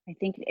long? I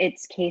think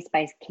it's case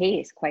by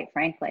case, quite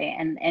frankly.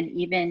 And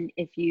even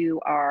if you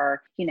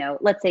are,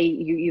 let's say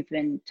you've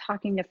been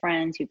talking to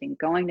friends, you've been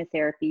going to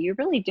therapy, you're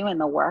really doing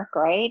the work,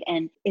 right?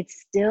 And it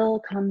still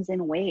comes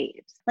in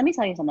waves. Let me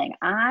tell you something.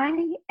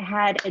 I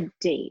had a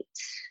date.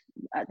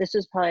 This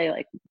was probably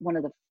like one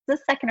of the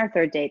second or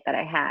third date that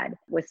I had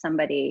with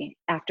somebody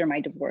after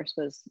my divorce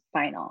was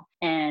final.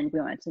 And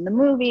we went to the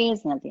movies,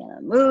 and at the end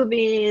of the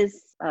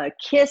movies, a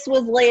kiss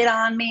was laid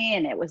on me,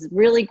 and it was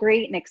really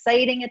great and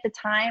exciting at the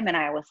time. And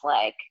I was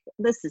like,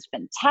 this is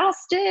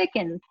fantastic.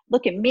 And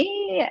look at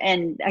me.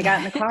 And I got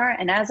in the car,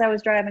 and as I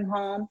was driving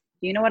home,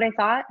 do you know what I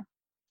thought?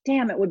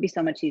 Damn, it would be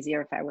so much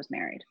easier if I was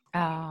married.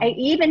 Oh. I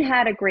even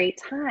had a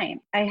great time.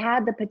 I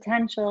had the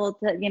potential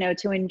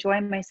to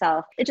enjoy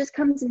myself. It just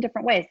comes in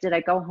different ways. Did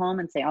I go home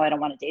and say, oh, I don't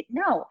want to date?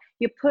 No,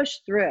 you push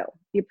through,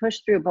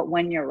 but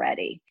when you're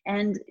ready,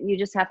 and you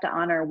just have to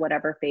honor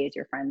whatever phase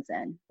your friend's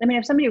in. I mean,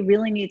 if somebody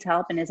really needs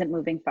help and isn't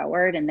moving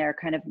forward and they're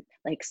kind of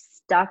like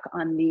stuck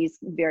on these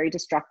very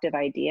destructive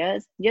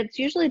ideas, it's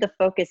usually the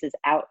focus is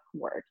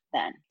outward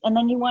then. And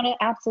then you want to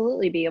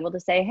absolutely be able to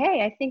say,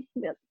 hey, I think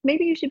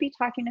maybe you should be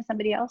talking to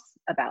somebody else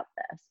about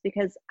this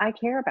because I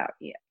care about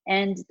you.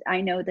 And I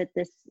know that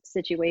this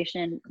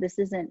situation, this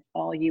isn't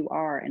all you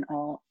are and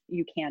all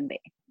you can be.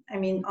 I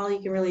mean, all you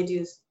can really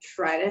do is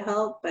try to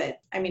help. But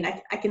I mean,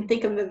 I can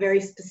think of a very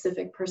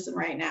specific person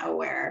right now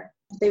where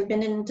they've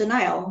been in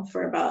denial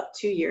for about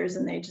 2 years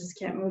and they just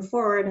can't move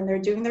forward, and they're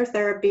doing their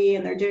therapy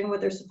and they're doing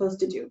what they're supposed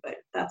to do. But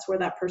that's where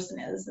that person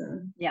is.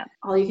 And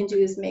all you can do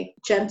is make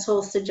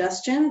gentle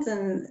suggestions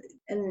and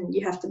and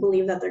you have to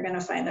believe that they're going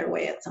to find their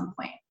way at some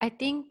point. I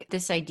think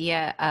this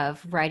idea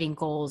of writing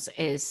goals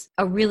is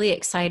a really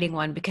exciting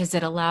one because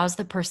it allows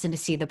the person to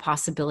see the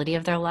possibility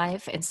of their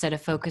life instead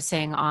of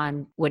focusing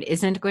on what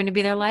isn't going to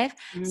be their life.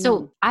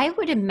 So I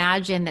would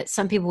imagine that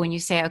some people, when you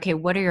say, okay,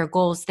 what are your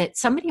goals, that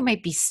somebody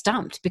might be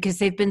stumped because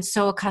they've been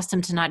so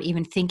accustomed to not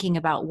even thinking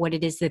about what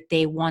it is that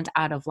they want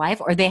out of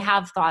life, or they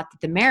have thought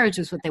that the marriage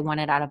was what they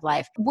wanted out of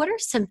life. What are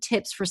some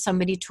tips for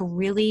somebody to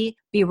really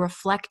be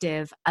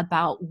reflective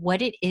about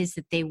what it is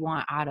that they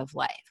want out of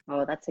life?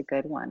 Oh, that's a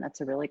good one.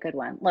 That's a really good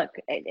one. Look,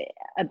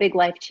 a big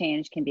life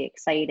change can be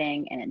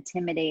exciting and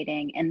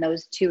intimidating, and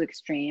those two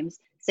extremes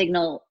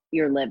signal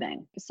you're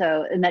living.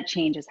 So, and that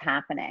change is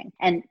happening,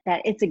 and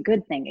that it's a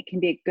good thing. It can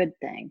be a good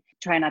thing.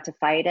 Try not to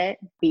fight it,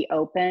 be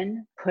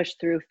open, push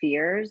through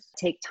fears,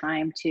 take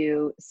time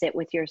to sit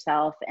with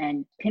yourself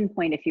and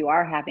pinpoint if you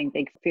are having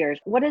big fears.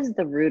 What is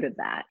the root of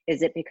that?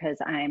 Is it because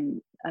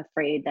I'm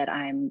afraid that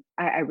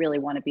I really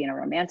want to be in a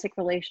romantic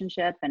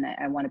relationship and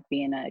I want to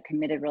be in a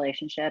committed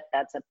relationship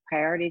that's a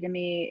priority to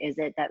me? Is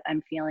it that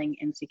I'm feeling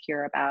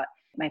insecure about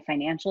my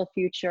financial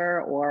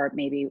future or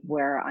maybe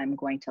where I'm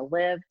going to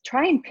live?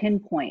 Try and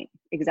pinpoint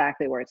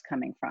exactly where it's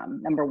coming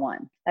from. Number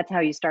one, that's how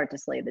you start to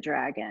slay the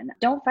dragon.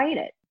 Don't fight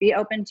it. Be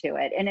open to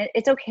it. And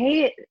it's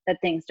okay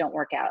that things don't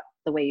work out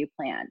the way you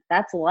plan.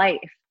 That's life.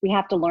 We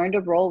have to learn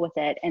to roll with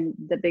it. And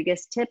the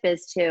biggest tip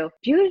is to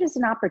view it as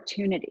an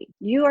opportunity.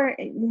 You are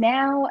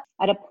now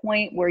at a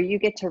point where you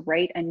get to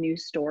write a new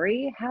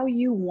story how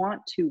you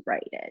want to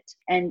write it.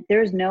 And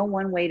there's no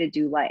one way to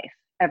do life.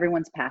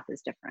 Everyone's path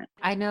is different.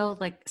 I know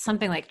like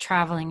something like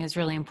traveling is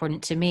really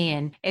important to me.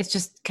 And it's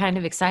just kind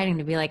of exciting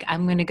to be like,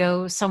 I'm going to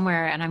go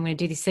somewhere and I'm going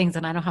to do these things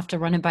and I don't have to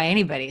run it by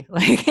anybody.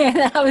 Like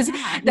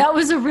that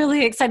was a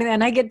really exciting,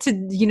 and I get to,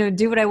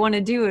 do what I want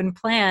to do and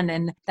plan.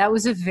 And that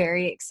was a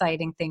very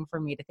exciting thing for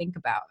me to think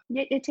about.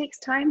 It takes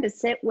time to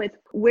sit with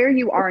where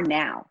you are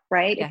now,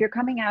 right? Yeah. If you're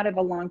coming out of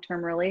a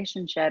long-term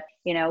relationship,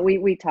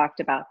 we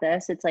talked about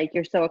this. It's like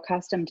you're so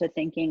accustomed to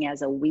thinking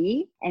as a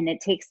we, and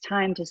it takes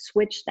time to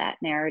switch that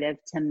narrative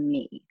to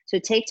me. So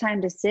take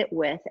time to sit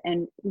with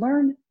and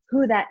learn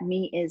who that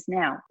me is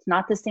now. It's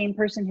not the same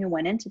person who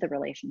went into the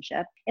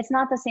relationship. It's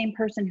not the same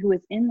person who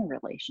is in the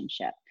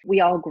relationship.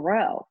 We all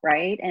grow,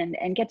 right?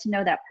 And get to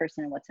know that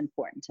person and what's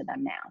important to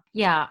them now.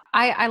 Yeah,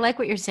 I like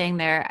what you're saying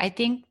there. I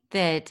think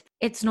that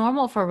it's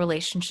normal for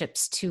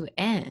relationships to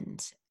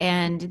end.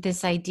 And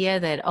this idea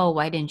that, oh,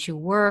 why didn't you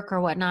work or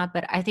whatnot?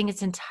 But I think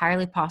it's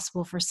entirely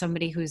possible for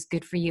somebody who's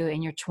good for you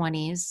in your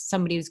 20s,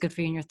 somebody who's good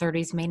for you in your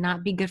 30s may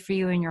not be good for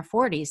you in your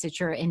 40s, that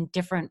you're in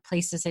different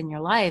places in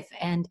your life.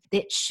 And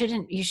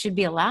you should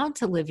be allowed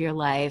to live your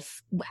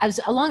life as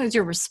long as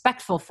you're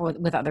respectful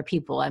with other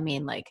people. I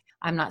mean, like,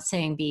 I'm not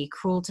saying be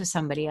cruel to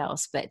somebody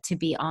else, but to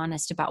be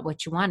honest about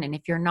what you want. And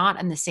if you're not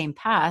on the same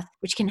path,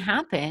 which can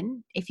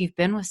happen if you've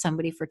been with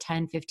somebody for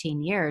 10,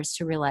 15 years,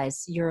 to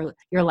realize your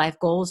life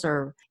goals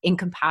are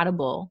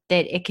incompatible,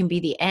 that it can be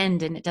the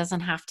end, and it doesn't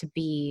have to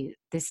be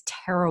this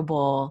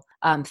terrible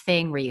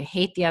thing where you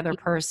hate the other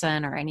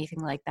person or anything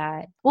like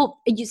that. Well,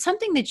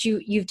 something that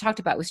you've talked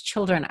about was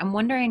children. I'm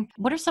wondering,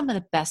 what are some of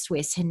the best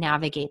ways to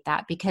navigate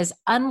that? Because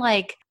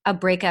unlike a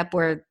breakup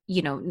where,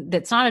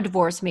 that's not a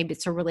divorce, maybe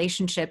it's a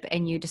relationship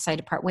and you decide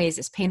to part ways,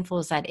 as painful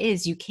as that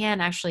is, you can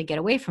actually get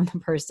away from the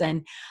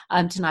person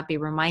to not be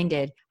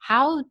reminded.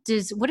 What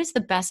is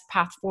the best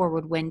path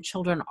forward when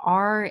children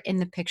are in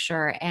the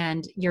picture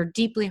and you're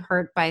deeply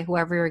hurt by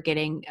whoever you're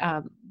getting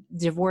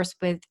divorced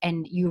with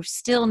and you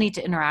still need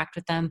to interact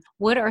with them?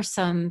 What are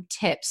some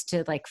tips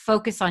to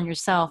focus on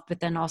yourself, but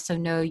then also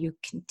know you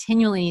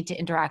continually need to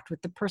interact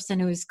with the person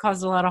who has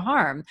caused a lot of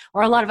harm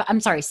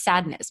or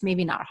sadness,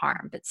 maybe not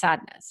harm, but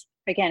sadness?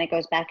 Again, it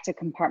goes back to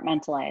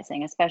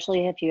compartmentalizing,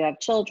 especially if you have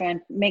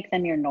children. Make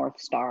them your North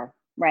Star,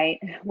 right?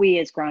 We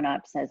as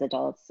grown-ups, as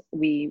adults,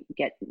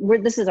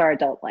 this is our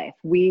adult life.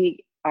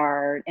 We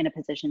are in a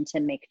position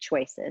to make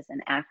choices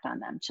and act on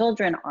them.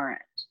 Children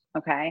aren't.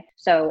 Okay.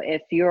 So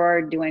if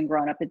you're doing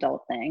grown-up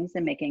adult things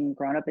and making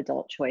grown-up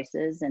adult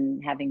choices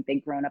and having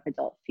big grown-up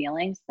adult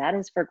feelings, that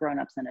is for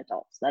grown-ups and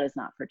adults. That is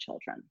not for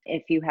children.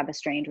 If you have a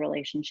strained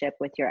relationship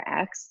with your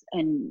ex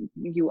and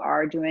you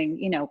are doing,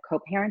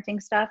 co-parenting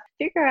stuff,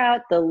 figure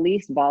out the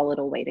least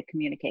volatile way to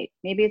communicate.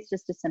 Maybe it's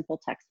just a simple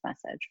text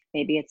message.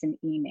 Maybe it's an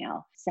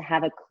email. To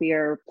have a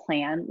clear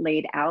plan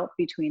laid out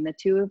between the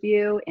two of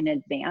you in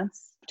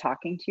advance,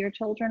 talking to your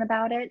children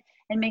about it.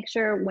 And make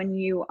sure when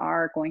you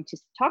are going to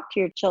talk to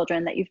your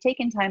children that you've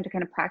taken time to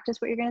kind of practice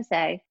what you're going to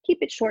say.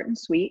 Keep it short and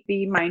sweet.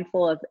 Be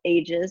mindful of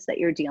ages that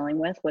you're dealing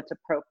with, what's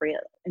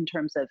appropriate in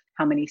terms of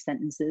how many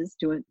sentences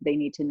do they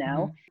need to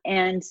know. Mm-hmm.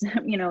 And,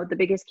 the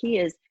biggest key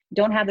is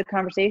don't have the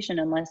conversation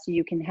unless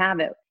you can have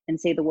it and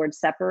say the word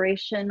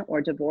separation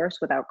or divorce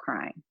without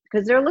crying,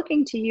 because they're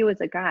looking to you as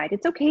a guide.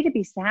 It's okay to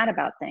be sad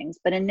about things,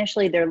 but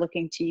initially they're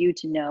looking to you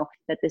to know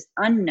that this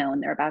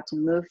unknown they're about to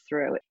move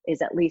through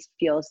is at least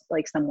feels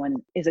like someone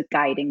is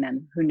guiding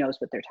them who knows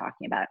what they're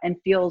talking about and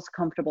feels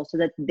comfortable so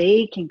that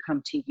they can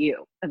come to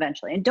you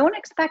eventually. And don't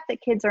expect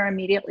that kids are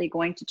immediately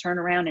going to turn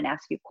around and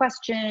ask you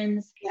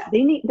questions. Yeah.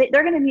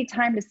 They're going to need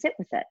time to sit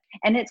with it.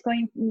 And it's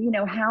going,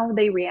 how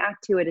they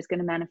react to it is going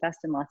to manifest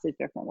in lots of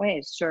different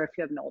ways. Sure, if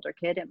you have an older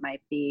kid, it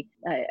might be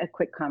a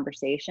quick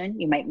conversation.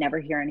 You might never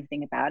hear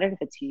anything about it. If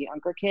it's a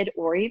younger kid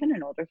or even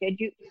an older kid,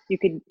 you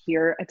could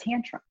hear a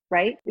tantrum,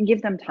 right?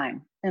 Give them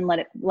time and let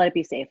it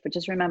be safe. But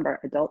just remember,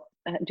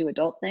 do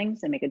adult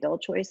things and make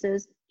adult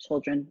choices.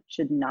 Children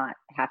should not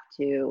have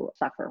to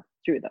suffer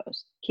through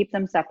those. Keep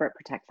them separate,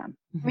 protect them.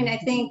 I mean, I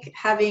think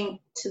having,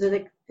 to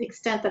the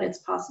extent that it's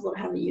possible to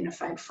have a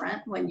unified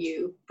front when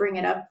you bring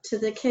it up to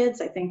the kids,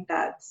 I think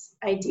that's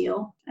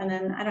ideal. And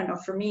then, I don't know,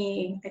 for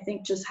me, I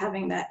think just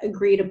having that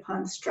agreed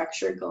upon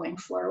structure going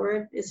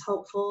forward is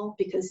helpful,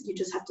 because you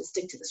just have to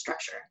stick to the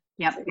structure.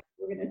 Yep. So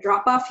we're going to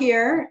drop off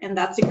here, and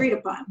that's agreed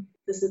upon.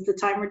 This is the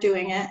time we're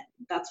doing it.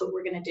 That's what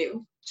we're going to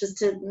do. Just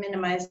to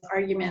minimize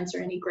arguments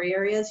or any gray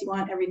areas. You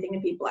want everything to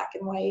be black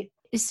and white.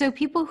 So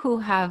people who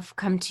have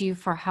come to you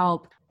for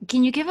help,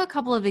 can you give a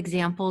couple of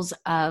examples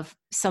of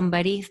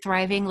somebody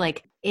thriving?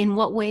 Like, in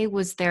what way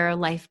was their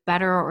life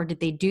better, or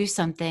did they do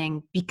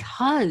something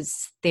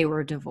because they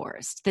were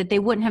divorced that they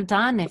wouldn't have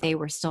done if they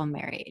were still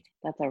married?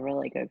 That's a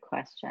really good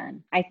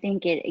question. I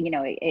think it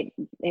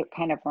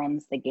kind of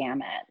runs the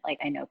gamut. Like,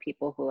 I know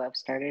people who have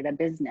started a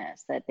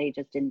business that they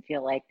just didn't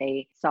feel like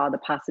they saw the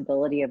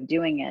possibility of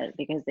doing it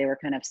because they were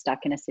kind of stuck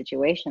in a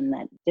situation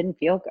that didn't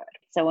feel good.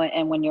 So,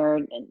 and when you're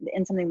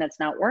in something that's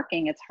not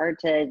working, it's hard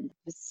to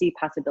see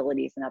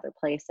possibilities in other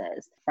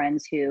places.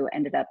 Friends who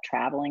ended up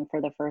traveling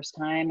for the first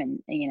time and,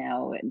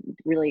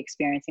 really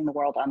experiencing the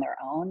world on their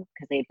own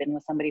because they'd been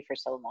with somebody for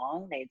so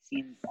long, they'd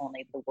seen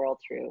only the world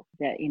through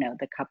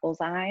the couple's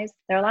eyes.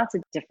 There are lots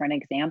of different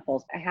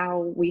examples.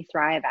 How we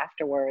thrive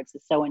afterwards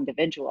is so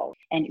individual.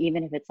 And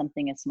even if it's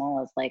something as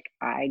small as like,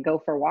 I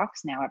go for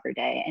walks now every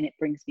day and it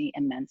brings me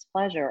immense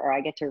pleasure, or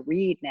I get to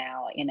read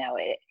now,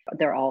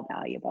 they're all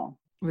valuable.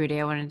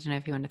 Rudy, I wanted to know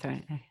if you wanted to throw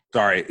it.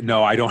 Sorry,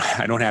 no, I don't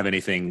have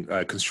anything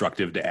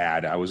constructive to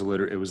add. It was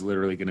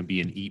literally going to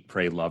be an eat,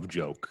 pray, love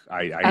joke.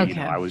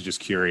 I was just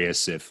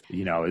curious if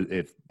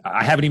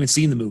I haven't even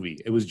seen the movie.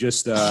 It was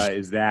just,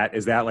 is that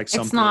like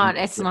something?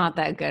 It's not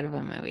that good of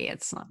a movie.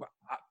 It's not.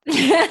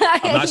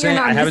 I'm not saying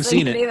I haven't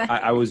seen it.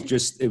 I was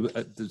just,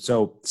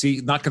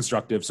 not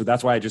constructive. So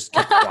that's why I just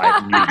kept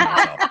quiet and muted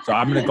myself. So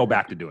I'm going to go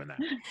back to doing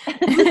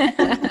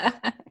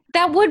that.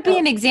 That would be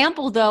an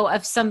example, though,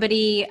 of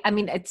somebody. I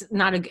mean, it's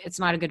not a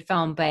good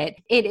film, but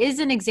it is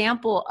an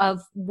example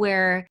of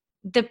where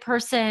the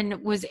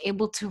person was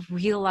able to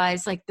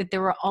realize like that there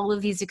were all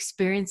of these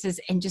experiences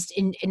and just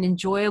an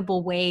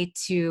enjoyable way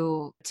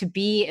to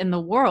be in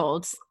the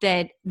world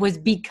that was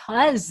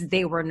because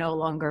they were no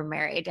longer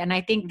married. And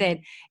I think that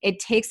it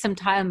takes some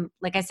time,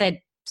 like I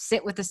said,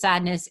 sit with the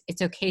sadness.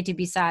 It's okay to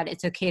be sad.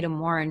 It's okay to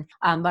mourn.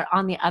 But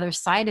on the other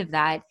side of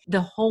that,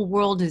 the whole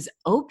world is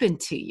open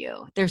to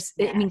you. Because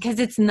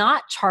it's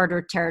not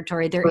chartered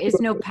territory. There is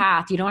no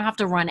path. You don't have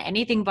to run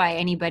anything by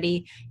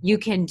anybody. You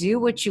can do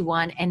what you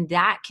want. And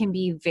that can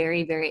be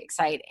very, very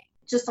exciting.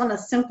 Just on a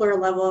simpler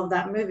level of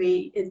that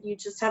movie, you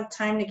just have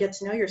time to get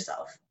to know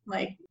yourself.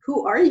 Like,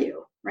 who are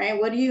you, right?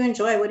 What do you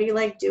enjoy? What do you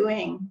like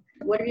doing?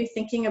 What are you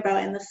thinking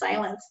about in the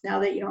silence now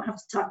that you don't have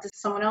to talk to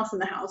someone else in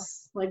the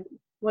house? Like,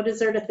 what is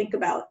there to think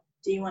about?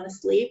 Do you want to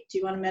sleep? Do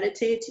you want to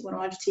meditate? Do you want to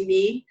watch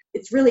TV?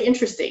 It's really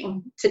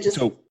interesting to just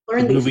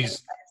learn these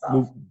things by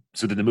yourself.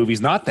 So the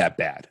movie's not that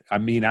bad. I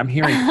mean, I'm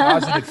hearing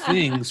positive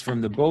things from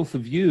the both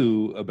of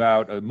you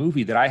about a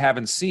movie that I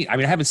haven't seen. I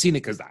mean, I haven't seen it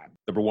because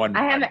number one,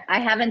 I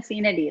haven't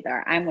seen it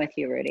either. I'm with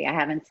you, Rudy. I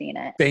haven't seen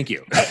it. Thank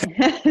you.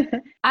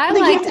 I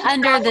liked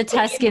Under the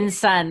Tuscan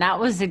Sun. That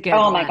was a good one.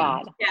 Oh my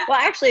God. Yeah. Well,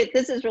 actually,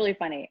 this is really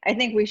funny. I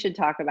think we should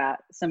talk about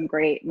some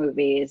great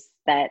movies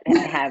that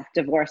have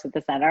divorce at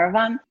the center of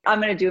them.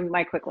 I'm going to do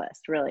my quick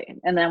list, really.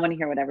 And then I want to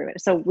hear what everybody.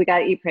 So we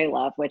got Eat, Pray,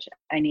 Love, which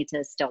I need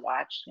to still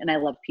watch. And I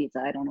love pizza.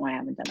 I don't know why I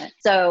haven't done it.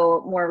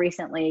 So more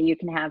recently, you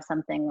can have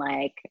something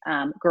like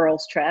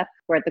Girls Trip,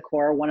 where at the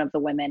core, one of the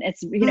women,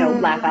 it's,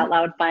 laugh out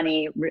loud,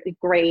 funny, really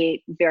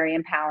great, very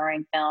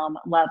empowering film.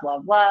 Love,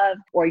 love, love.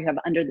 Or you have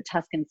Under the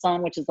Tuscan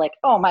Sun, which is like,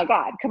 oh my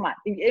God, come on,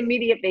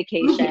 immediate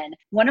vacation.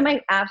 One of my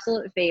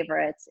absolute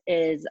favorites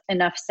is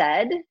Enough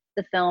Said,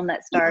 the film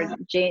that starred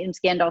James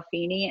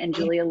Gandolfini and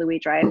Julia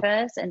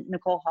Louis-Dreyfus, and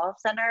Nicole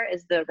Holofcener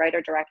is the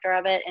writer-director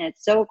of it. And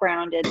it's so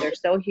grounded. They're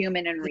so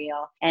human and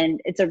real.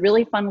 And it's a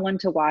really fun one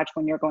to watch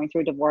when you're going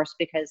through divorce,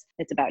 because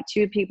it's about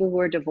two people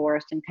who are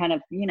divorced and kind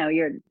of,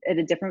 you're at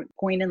a different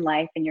point in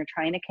life and you're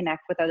trying to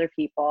connect with other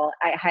people.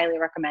 I highly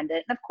recommend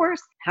it. And of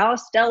course, How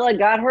Stella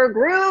Got Her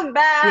Groove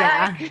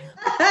Back.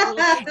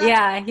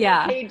 Yeah.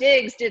 Yeah. Hey,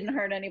 Diggs didn't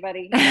hurt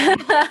anybody.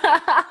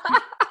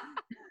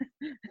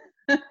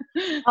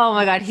 Oh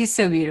my God, he's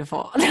so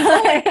beautiful.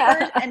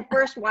 and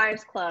First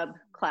Wives Club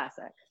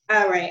classic.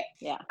 Oh, right.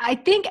 Yeah. I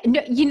think,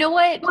 you know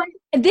what?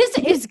 This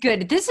is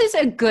good. This is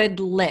a good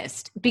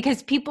list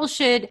because people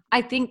should,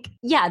 I think,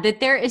 yeah, that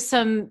there is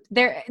some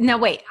there. Now,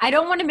 wait, I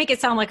don't want to make it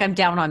sound like I'm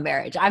down on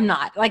marriage. I'm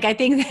not. Like, I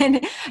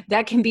think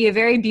that can be a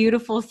very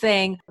beautiful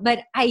thing. But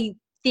I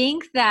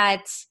think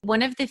that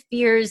one of the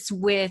fears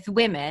with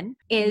women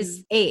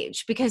is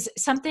age, because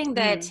something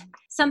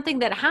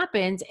that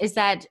happens is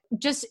that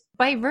just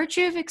by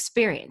virtue of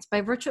experience,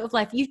 by virtue of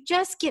life, you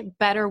just get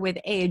better with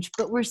age,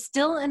 but we're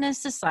still in a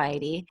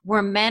society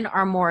where men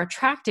are more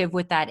attractive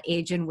with that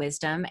age and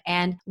wisdom,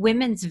 and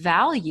women's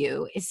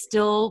value is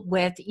still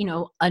with,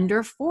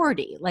 under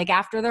 40. Like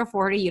after they're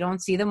 40, you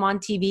don't see them on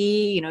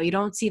TV, you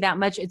don't see that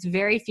much. It's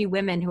very few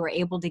women who are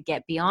able to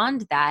get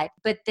beyond that,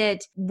 but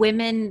that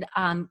women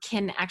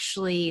can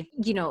actually,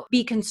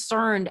 be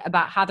concerned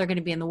about how they're going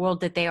to be in the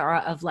world, that they are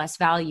of less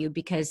value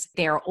because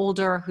they are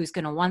older, who's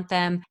going to want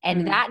them.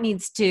 And that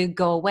needs to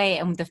go away.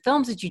 And the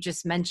films that you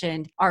just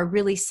mentioned are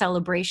really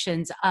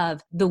celebrations of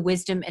the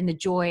wisdom and the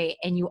joy,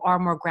 and you are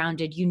more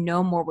grounded,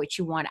 more what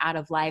you want out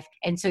of life.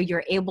 And so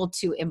you're able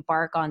to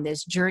embark on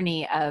this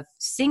journey of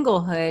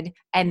singlehood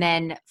and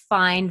then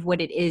find what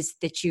it is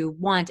that you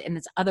want in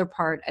this other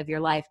part of your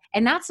life.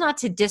 And that's not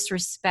to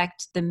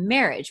disrespect the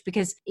marriage,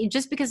 because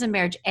just because a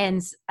marriage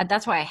ends,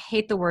 that's why I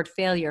hate the word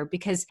failure,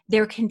 because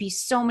there can be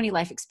so many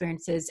life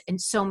experiences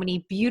and so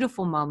many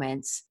beautiful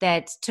moments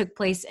that took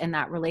place in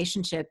that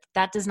relationship.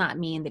 That does not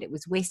mean that it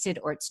was wasted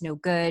or it's no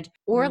good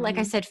or, like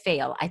I said,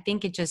 fail. I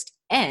think it just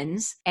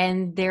ends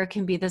and there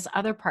can be this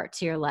other part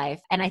to your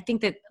life. And I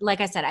think that,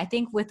 like I said, I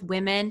think with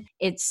women,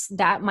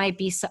 that might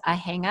be a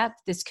hang up,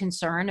 this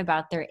concern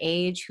about their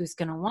age, who's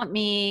going to want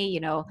me,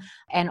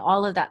 and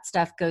all of that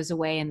stuff goes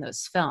away in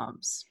those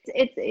films.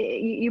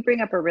 You bring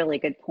up a really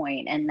good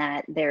point, and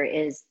that there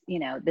is,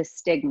 this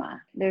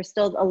stigma. There's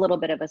still a little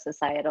bit of a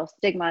societal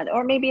stigma,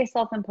 or maybe a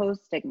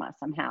self-imposed stigma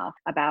somehow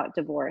about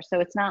divorce.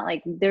 So it's not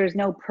like there's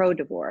no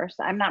pro-divorce.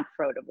 I'm not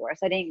pro-divorce.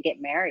 I didn't get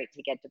married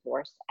to get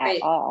divorced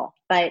at all.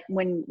 But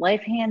when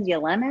life hands you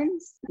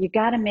lemons, you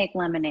got to make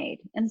lemonade,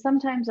 and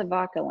sometimes a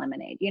vodka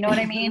lemonade. You know what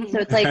I mean? So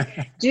it's like,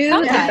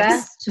 do the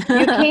best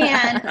you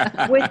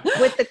can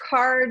with the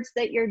cards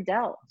that you're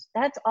dealt.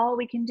 That's all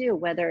we can do,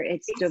 whether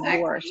it's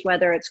divorce,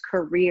 whether it's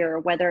career,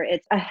 whether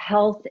it's a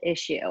health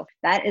issue.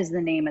 That is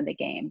the name of the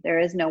game. There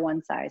is no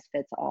one size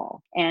fits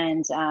all.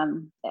 And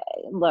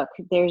look,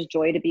 there's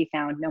joy to be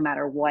found no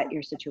matter what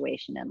your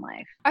situation in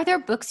life. Are there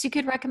books you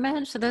could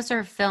recommend? So those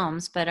are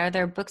films, but are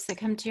there books that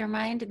come to your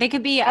mind? They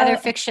could be either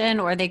fiction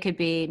or they could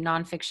be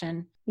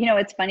nonfiction.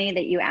 It's funny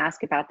that you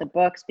ask about the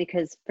books,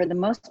 because for the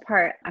most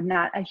part, I'm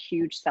not a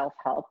huge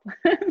self-help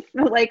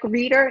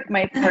reader.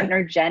 My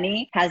partner,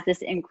 Jenny, has this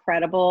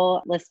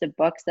incredible list of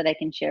books that I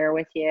can share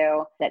with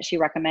you that she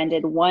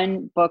recommended.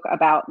 One book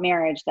about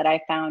marriage that I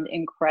found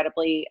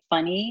incredibly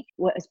funny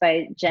was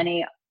by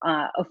Jenny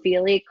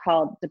Ophelia,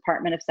 called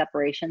Department of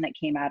Separation, that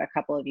came out a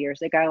couple of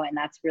years ago. And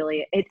that's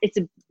really, it's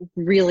a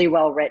really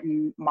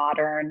well-written,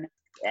 modern,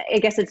 I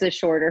guess it's a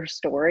shorter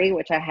story,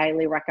 which I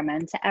highly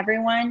recommend to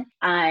everyone,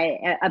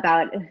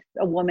 about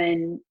a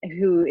woman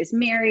who is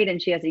married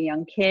and she has a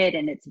young kid,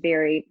 and it's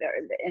very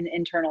an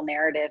internal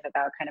narrative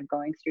about kind of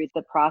going through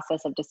the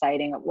process of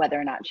deciding whether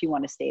or not she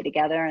want to stay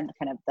together, and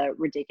kind of the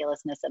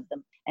ridiculousness of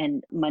them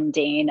and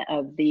mundane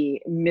of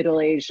the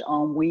middle-aged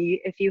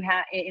ennui, if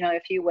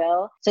you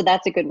will. So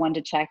that's a good one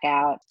to check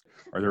out.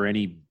 Are there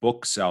any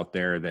books out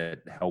there that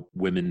help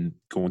women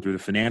going through the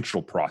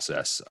financial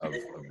process of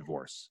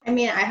divorce? I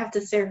mean, I have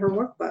to say her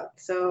workbook.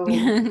 So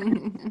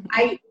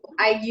I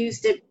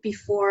used it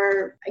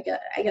before,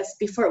 I guess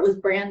before it was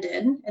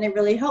branded, and it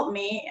really helped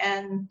me.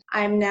 And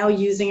I'm now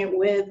using it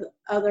with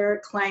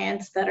other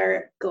clients that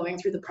are going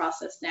through the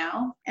process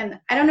now. And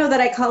I don't know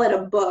that I call it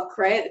a book,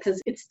 right?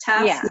 Because it's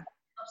tasks. Yeah.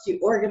 You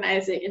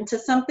organize it into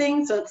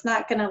something, so it's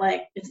not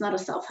a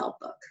self-help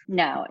book.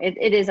 No,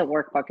 it is a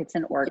workbook. It's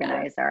an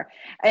organizer.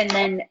 Yeah. And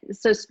then,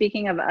 so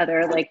speaking of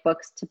other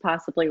books to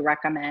possibly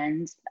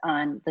recommend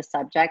on the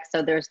subject,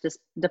 so there's this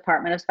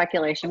Department of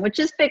Speculation, which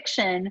is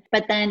fiction,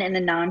 but then in the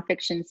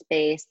nonfiction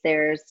space,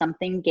 there's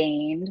Something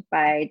Gained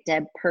by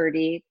Deb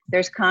Purdy.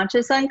 There's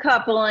Conscious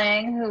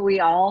Uncoupling, who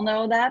we all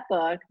know that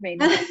book,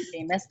 made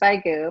famous by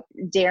Goop.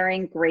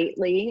 Daring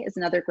Greatly is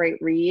another great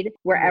read.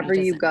 Wherever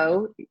you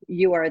go,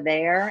 you are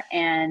there.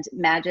 And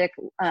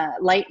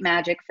Light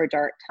Magic for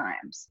Dark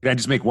Times. Can I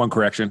just make one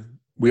correction?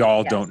 We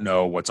all don't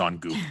know what's on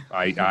Goop.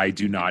 I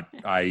do not.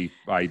 I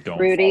don't.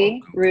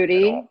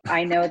 Rudy,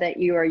 I know that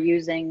you are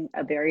using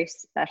a very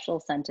special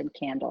scented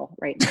candle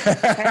right now.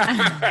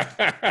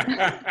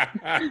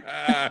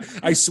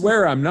 I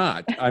swear I'm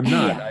not.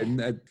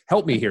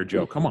 Help me here,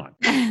 Joe. Come on.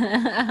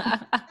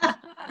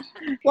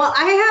 Well,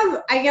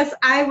 I guess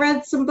I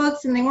read some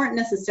books, and they weren't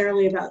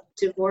necessarily about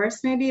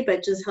divorce maybe,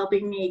 but just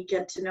helping me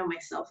get to know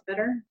myself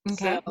better.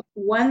 Okay. So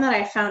one that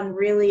I found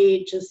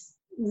really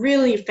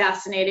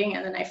fascinating,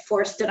 and then I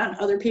forced it on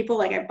other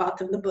people. I bought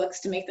them the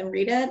books to make them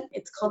read it.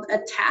 It's called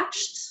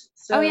Attached.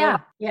 So, yeah.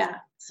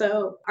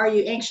 So are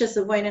you anxious,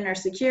 avoidant, or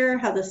secure?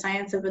 How the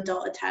science of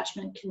adult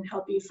attachment can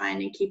help you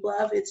find and keep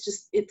love.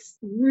 It's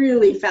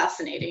really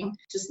fascinating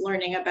just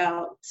learning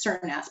about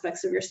certain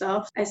aspects of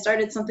yourself. I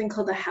started something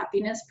called the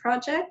Happiness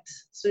Project.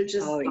 So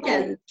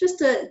again,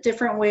 just a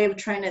different way of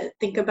trying to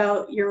think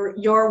about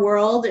your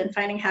world and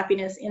finding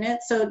happiness in it.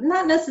 So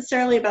not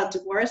necessarily about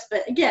divorce,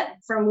 but again,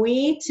 from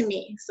we to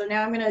me. So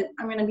now I'm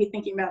gonna be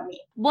thinking about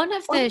me. One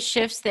of the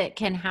shifts that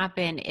can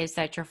happen is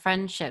that your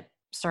friendship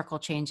circle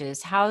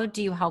changes. How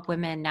do you help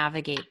women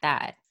navigate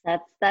that?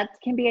 That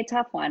can be a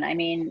tough one. I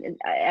mean,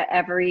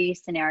 every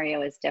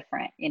scenario is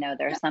different. You know,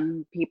 there's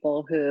some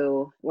people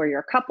who were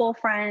your couple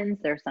friends,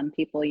 there's some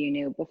people you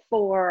knew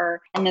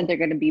before, and then they're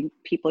going to be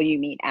people you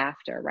meet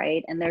after,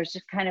 right? And there's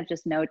just kind of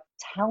just no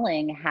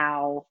telling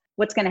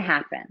what's going to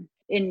happen.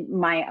 In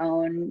my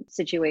own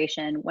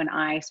situation, when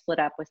I split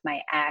up with my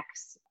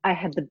ex, I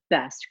had the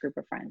best group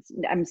of friends.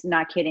 I'm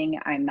not kidding.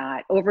 I'm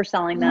not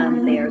overselling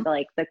them. They are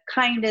like the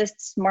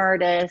kindest,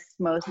 smartest,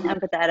 most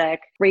empathetic,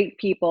 great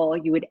people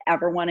you would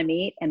ever want to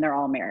meet. And they're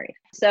all married.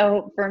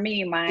 So for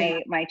me,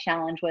 my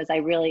challenge was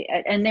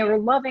and they were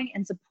loving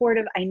and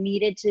supportive. I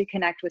needed to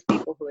connect with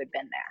people who had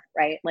been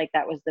there, right? Like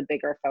that was the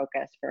bigger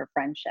focus for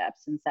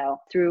friendships. And so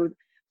through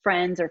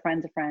friends or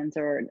friends of friends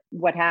or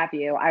what have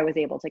you, I was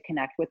able to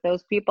connect with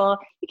those people.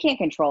 You can't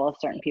control if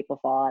certain people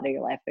fall out of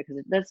your life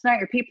because that's not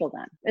your people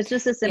then. It's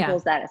just as simple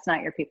as that. It's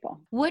not your people.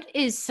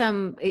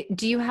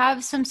 Do you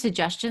have some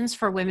suggestions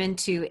for women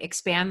to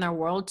expand their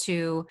world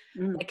to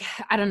like,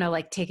 I don't know,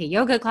 like take a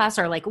yoga class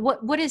or like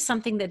what is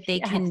something that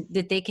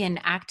they can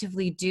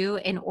actively do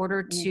in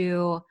order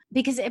to,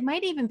 because it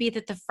might even be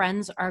that the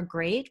friends are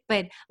great,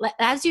 but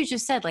as you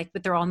just said, like,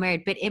 but they're all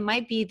married, but it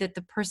might be that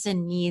the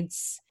person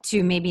needs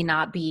to maybe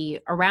not be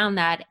around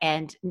that,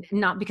 and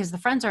not because the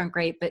friends aren't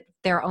great, but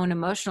their own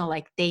emotional,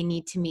 like they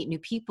need to meet new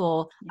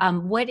people.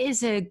 What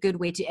is a good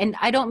way to, and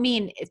I don't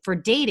mean for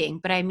dating,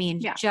 but I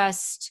mean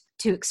just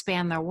to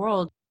expand their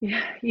world?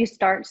 You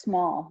start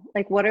small.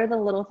 Like, what are the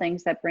little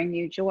things that bring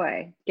you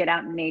joy? Get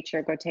out in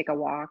nature, go take a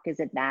walk. Is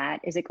it that?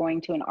 Is it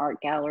going to an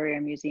art gallery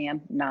or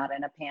museum? Not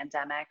in a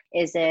pandemic.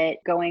 Is it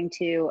going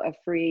to a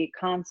free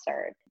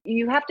concert?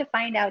 You have to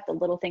find out the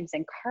little things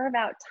and carve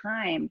out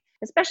time,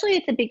 especially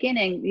at the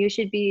beginning. You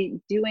should be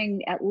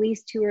doing at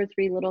least 2 or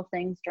 3 little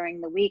things during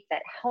the week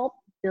that help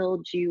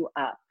build you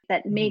up,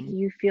 that make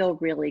you feel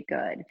really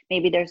good.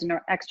 Maybe there's an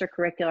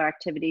extracurricular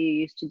activity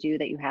you used to do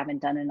that you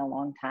haven't done in a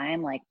long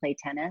time, like play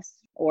tennis.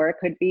 Or it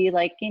could be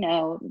like, you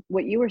know,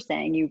 what you were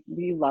saying,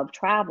 you love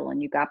travel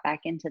and you got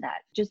back into that.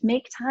 Just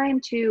make time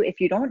to,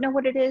 if you don't know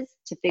what it is,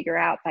 to figure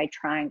out by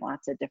trying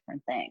lots of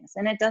different things.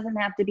 And it doesn't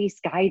have to be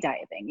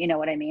skydiving, you know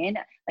what I mean?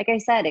 Like I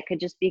said, it could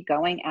just be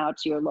going out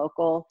to your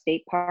local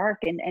state park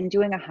and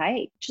doing a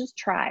hike. Just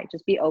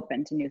be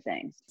open to new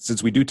things.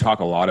 Since we do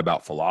talk a lot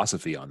about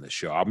philosophy on this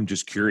show, I'm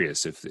just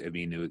curious I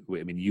mean,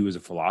 you as a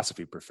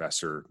philosophy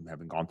professor,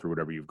 having gone through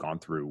whatever you've gone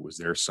through, was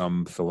there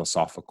some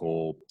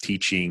philosophical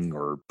teaching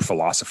or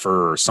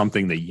philosopher or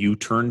something that you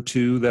turned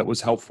to that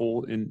was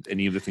helpful in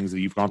any of the things that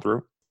you've gone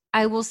through?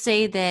 I will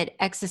say that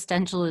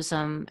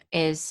existentialism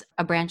is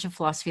a branch of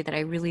philosophy that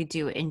I really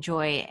do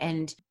enjoy.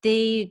 And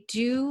they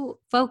do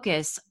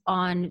focus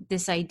on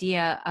this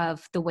idea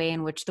of the way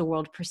in which the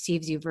world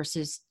perceives you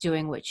versus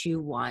doing what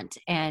you want.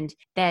 And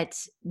that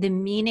the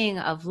meaning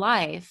of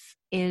life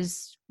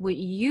is what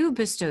you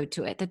bestowed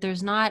to it, that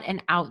there's not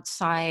an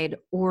outside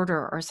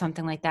order or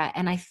something like that.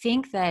 And I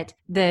think that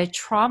the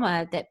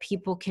trauma that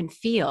people can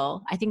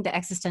feel, I think the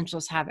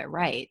existentialists have it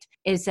right,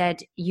 is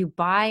that you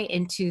buy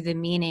into the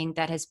meaning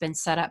that has been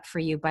set up for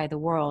you by the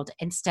world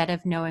instead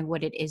of knowing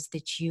what it is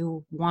that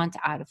you want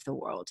out of the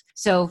world.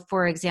 So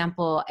for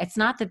example, it's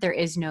not that there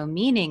is no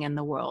meaning in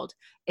the world.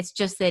 It's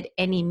just that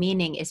any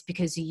meaning is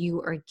because you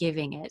are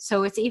giving it.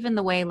 So it's even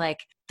the way like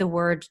the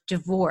word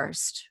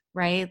divorced,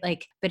 right?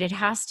 Like, but it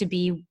has to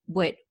be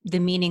what the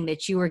meaning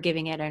that you are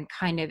giving it and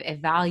kind of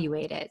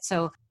evaluate it.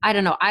 So I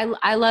don't know.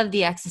 I love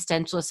the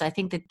existentialists. I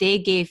think that they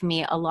gave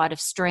me a lot of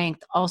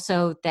strength.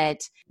 Also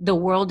that the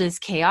world is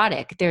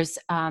chaotic. There's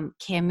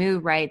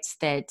Camus writes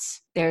that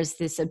there's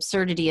this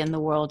absurdity in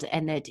the world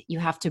and that you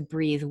have to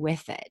breathe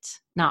with it,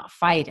 not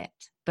fight it,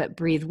 but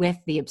breathe with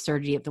the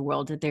absurdity of the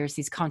world, that there's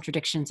these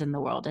contradictions in the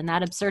world. And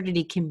that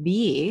absurdity can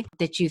be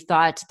that you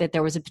thought that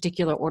there was a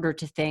particular order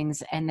to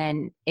things and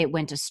then it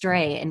went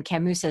astray. And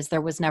Camus says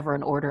there was never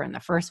an order in the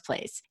first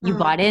place. You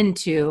bought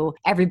into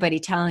everybody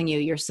telling you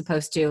you're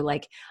supposed to,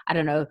 like, I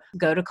don't know,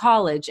 go to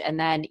college and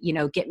then, you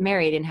know, get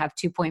married and have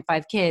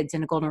 2.5 kids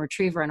and a golden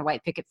retriever and a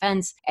white picket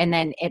fence. And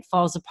then it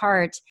falls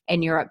apart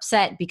and you're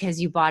upset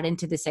because you bought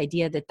into this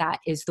idea that that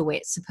is the way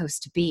it's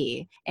supposed to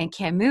be. And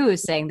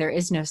Camus is saying there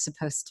is no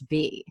supposed to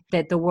be,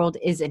 that the world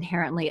is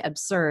inherently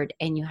absurd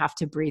and you have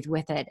to breathe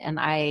with it. And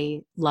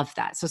I love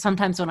that. So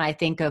sometimes when I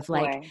think of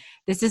like,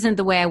 this isn't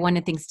the way I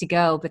wanted things to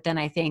go, but then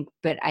I think,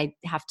 but I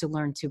have to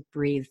learn to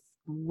breathe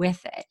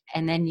with it,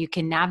 and then you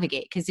can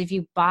navigate. Because if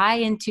you buy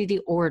into the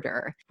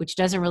order, which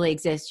doesn't really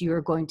exist, you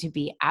are going to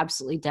be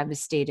absolutely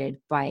devastated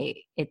by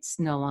it's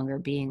no longer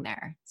being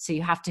there. So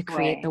you have to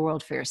create the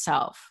world for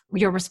yourself.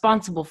 You're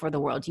responsible for the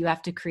world. You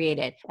have to create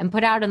it and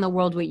put out in the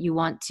world what you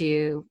want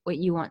to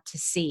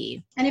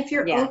see. And if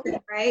you're open,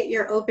 right,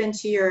 you're open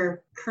to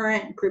your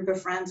current group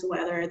of friends,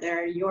 whether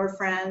they're your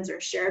friends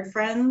or shared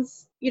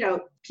friends, you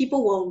know,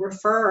 people will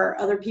refer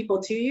other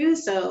people to you.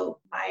 So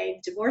my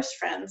divorced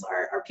friends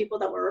are people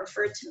that were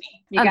referred to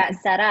me. You got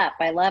set up.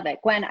 I love it.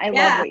 Gwen, I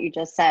love what you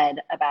just said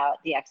about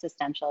the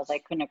existentials. I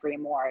couldn't agree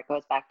more. It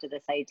goes back to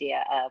this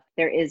idea of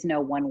there is no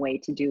one way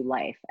to do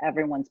life.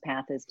 Everyone's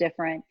path is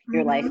different.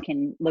 Your life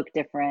can look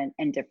different,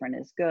 and different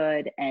is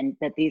good. And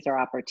that these are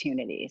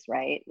opportunities,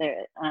 right?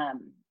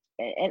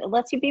 It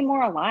lets you be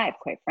more alive,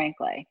 quite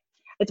frankly.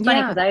 It's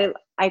funny because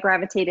I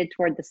gravitated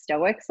toward the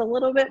Stoics a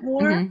little bit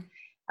more.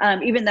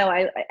 Even though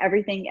I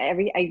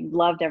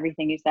loved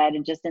everything you said,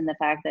 and just in the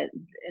fact that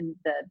in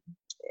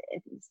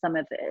some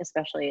of it,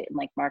 especially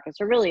like Marcus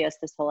Aurelius,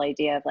 this whole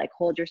idea of like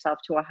hold yourself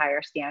to a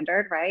higher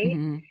standard, right?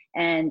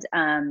 And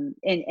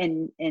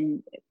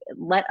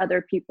let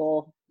other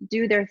people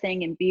do their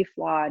thing and be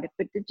flawed,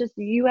 but just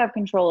you have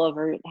control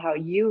over how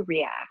you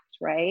react,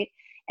 right?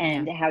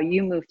 And how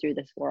you move through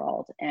this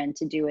world, and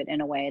to do it in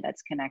a way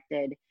that's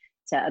connected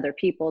to other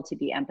people, to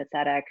be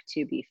empathetic,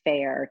 to be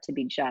fair, to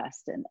be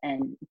just,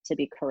 and to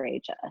be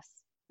courageous,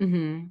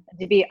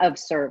 to be of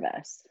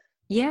service.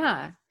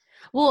 Yeah.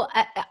 Well,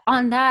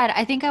 on that,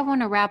 I think I want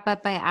to wrap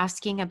up by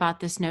asking about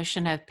this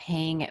notion of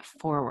paying it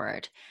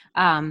forward.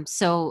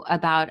 So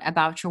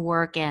about your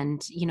work,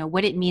 and, you know,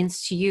 what it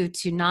means to you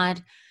to not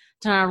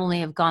only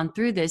have gone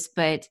through this,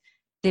 but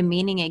the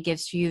meaning it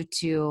gives to you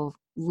to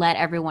let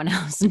everyone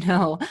else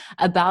know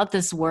about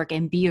this work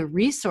and be a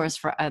resource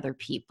for other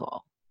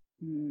people.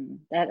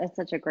 That is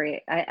such a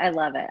great, I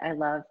love it. I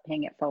love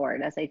paying it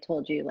forward. As I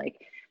told you, like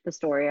the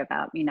story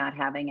about me not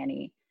having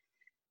any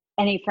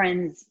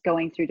friends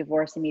going through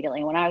divorce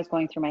immediately. When I was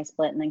going through my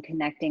split and then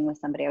connecting with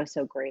somebody, I was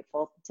so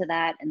grateful to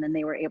that. And then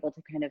they were able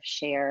to kind of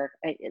share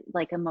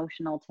like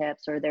emotional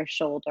tips or their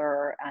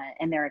shoulder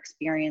and their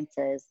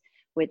experiences,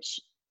 which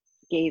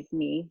gave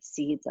me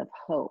seeds of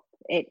hope.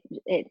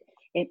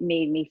 It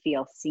made me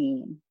feel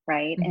seen,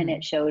 right? And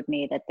it showed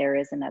me that there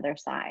is another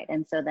side.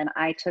 And so then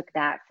I took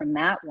that from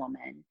that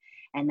woman.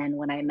 And then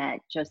when I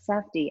met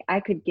Josefti, I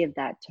could give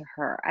that to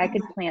her. I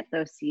could plant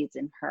those seeds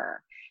in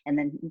her. And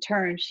then in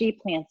turn, she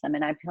plants them,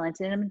 and I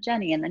planted them in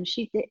Jenny. And then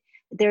she did.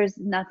 There's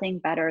nothing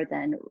better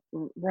than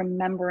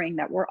remembering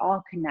that we're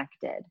all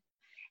connected,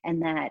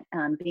 and that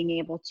being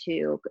able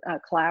to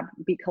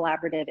be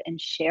collaborative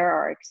and share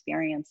our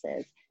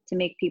experiences to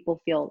make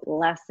people feel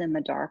less in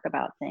the dark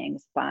about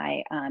things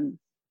by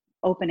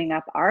opening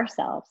up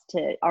ourselves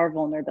to our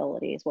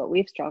vulnerabilities, what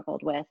we've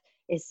struggled with,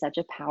 is such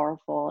a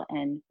powerful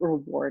and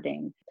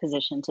rewarding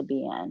position to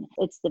be in.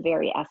 It's the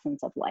very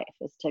essence of life,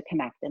 is to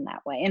connect in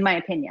that way, in my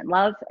opinion,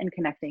 love and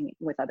connecting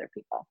with other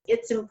people.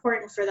 It's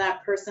important for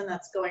that person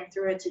that's going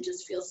through it to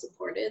just feel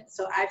supported.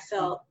 So I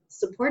felt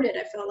supported.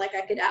 I felt like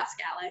I could ask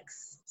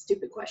Alex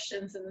stupid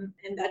questions, and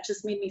that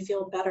just made me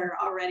feel better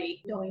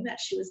already, knowing that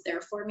she was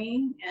there for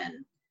me.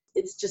 And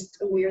it's just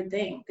a weird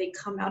thing. They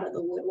come out of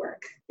the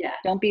woodwork. Yeah.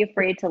 Don't be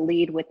afraid to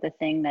lead with the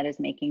thing that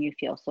is making you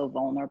feel so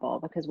vulnerable,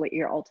 because what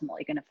you're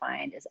ultimately going to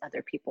find is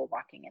other people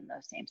walking in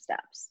those same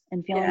steps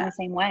and feeling the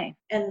same way.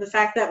 And the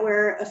fact that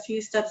we're a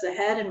few steps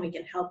ahead and we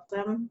can help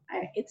them,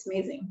 it's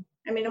amazing.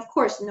 I mean, of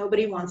course,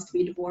 nobody wants to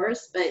be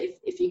divorced, but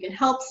if you can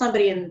help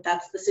somebody and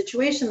that's the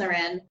situation they're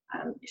in,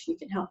 if you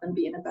can help them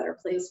be in a better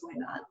place, why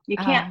not? You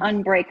can't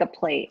unbreak a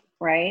plate,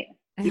 right?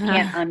 You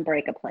can't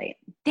unbreak a plate.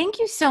 Thank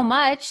you so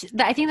much.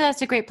 I think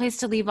that's a great place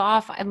to leave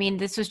off. I mean,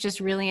 this was just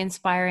really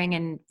inspiring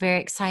and very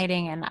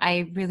exciting, and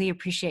I really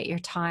appreciate your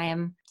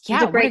time.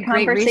 Yeah, what a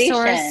great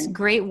resource,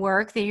 great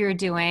work that you're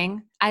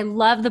doing. I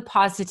love the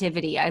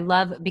positivity. I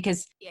love,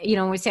 because, you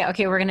know, when we say,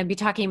 okay, we're going to be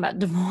talking about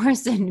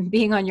divorce and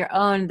being on your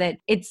own, that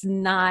it's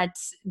not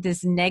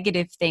this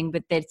negative thing,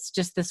 but that it's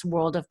just this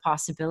world of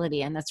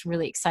possibility. And that's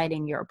really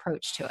exciting, your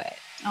approach to it.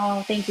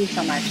 Oh, thank you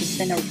so much.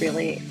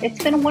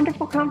 It's been a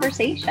wonderful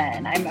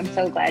conversation. I'm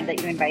so glad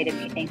that you invited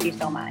me. Thank you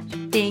so much.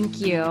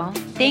 Thank you.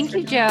 Thank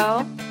you,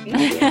 Jo.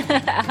 Thank you.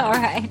 All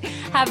right.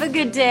 Have a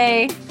good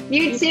day.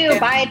 You too.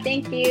 Bye.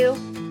 Thank you.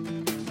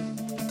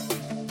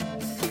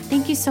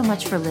 Thank you so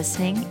much for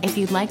listening. If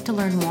you'd like to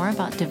learn more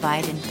about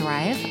Divide and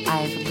Thrive,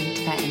 I've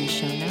linked that in the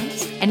show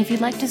notes. And if you'd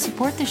like to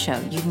support the show,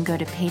 you can go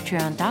to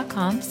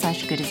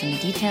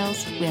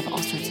patreon.com/goodisinthedetails. We have all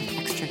sorts of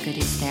extra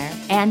goodies there.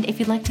 And if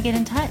you'd like to get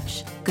in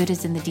touch,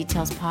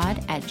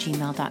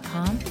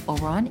 goodisinthedetailspod@gmail.com, or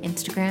we're on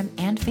Instagram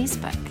and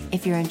Facebook.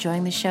 If you're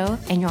enjoying the show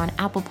and you're on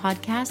Apple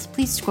Podcasts,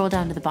 please scroll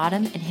down to the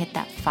bottom and hit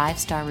that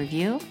 5-star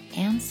review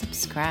and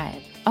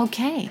subscribe.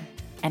 Okay,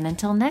 and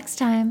until next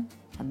time,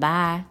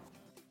 bye.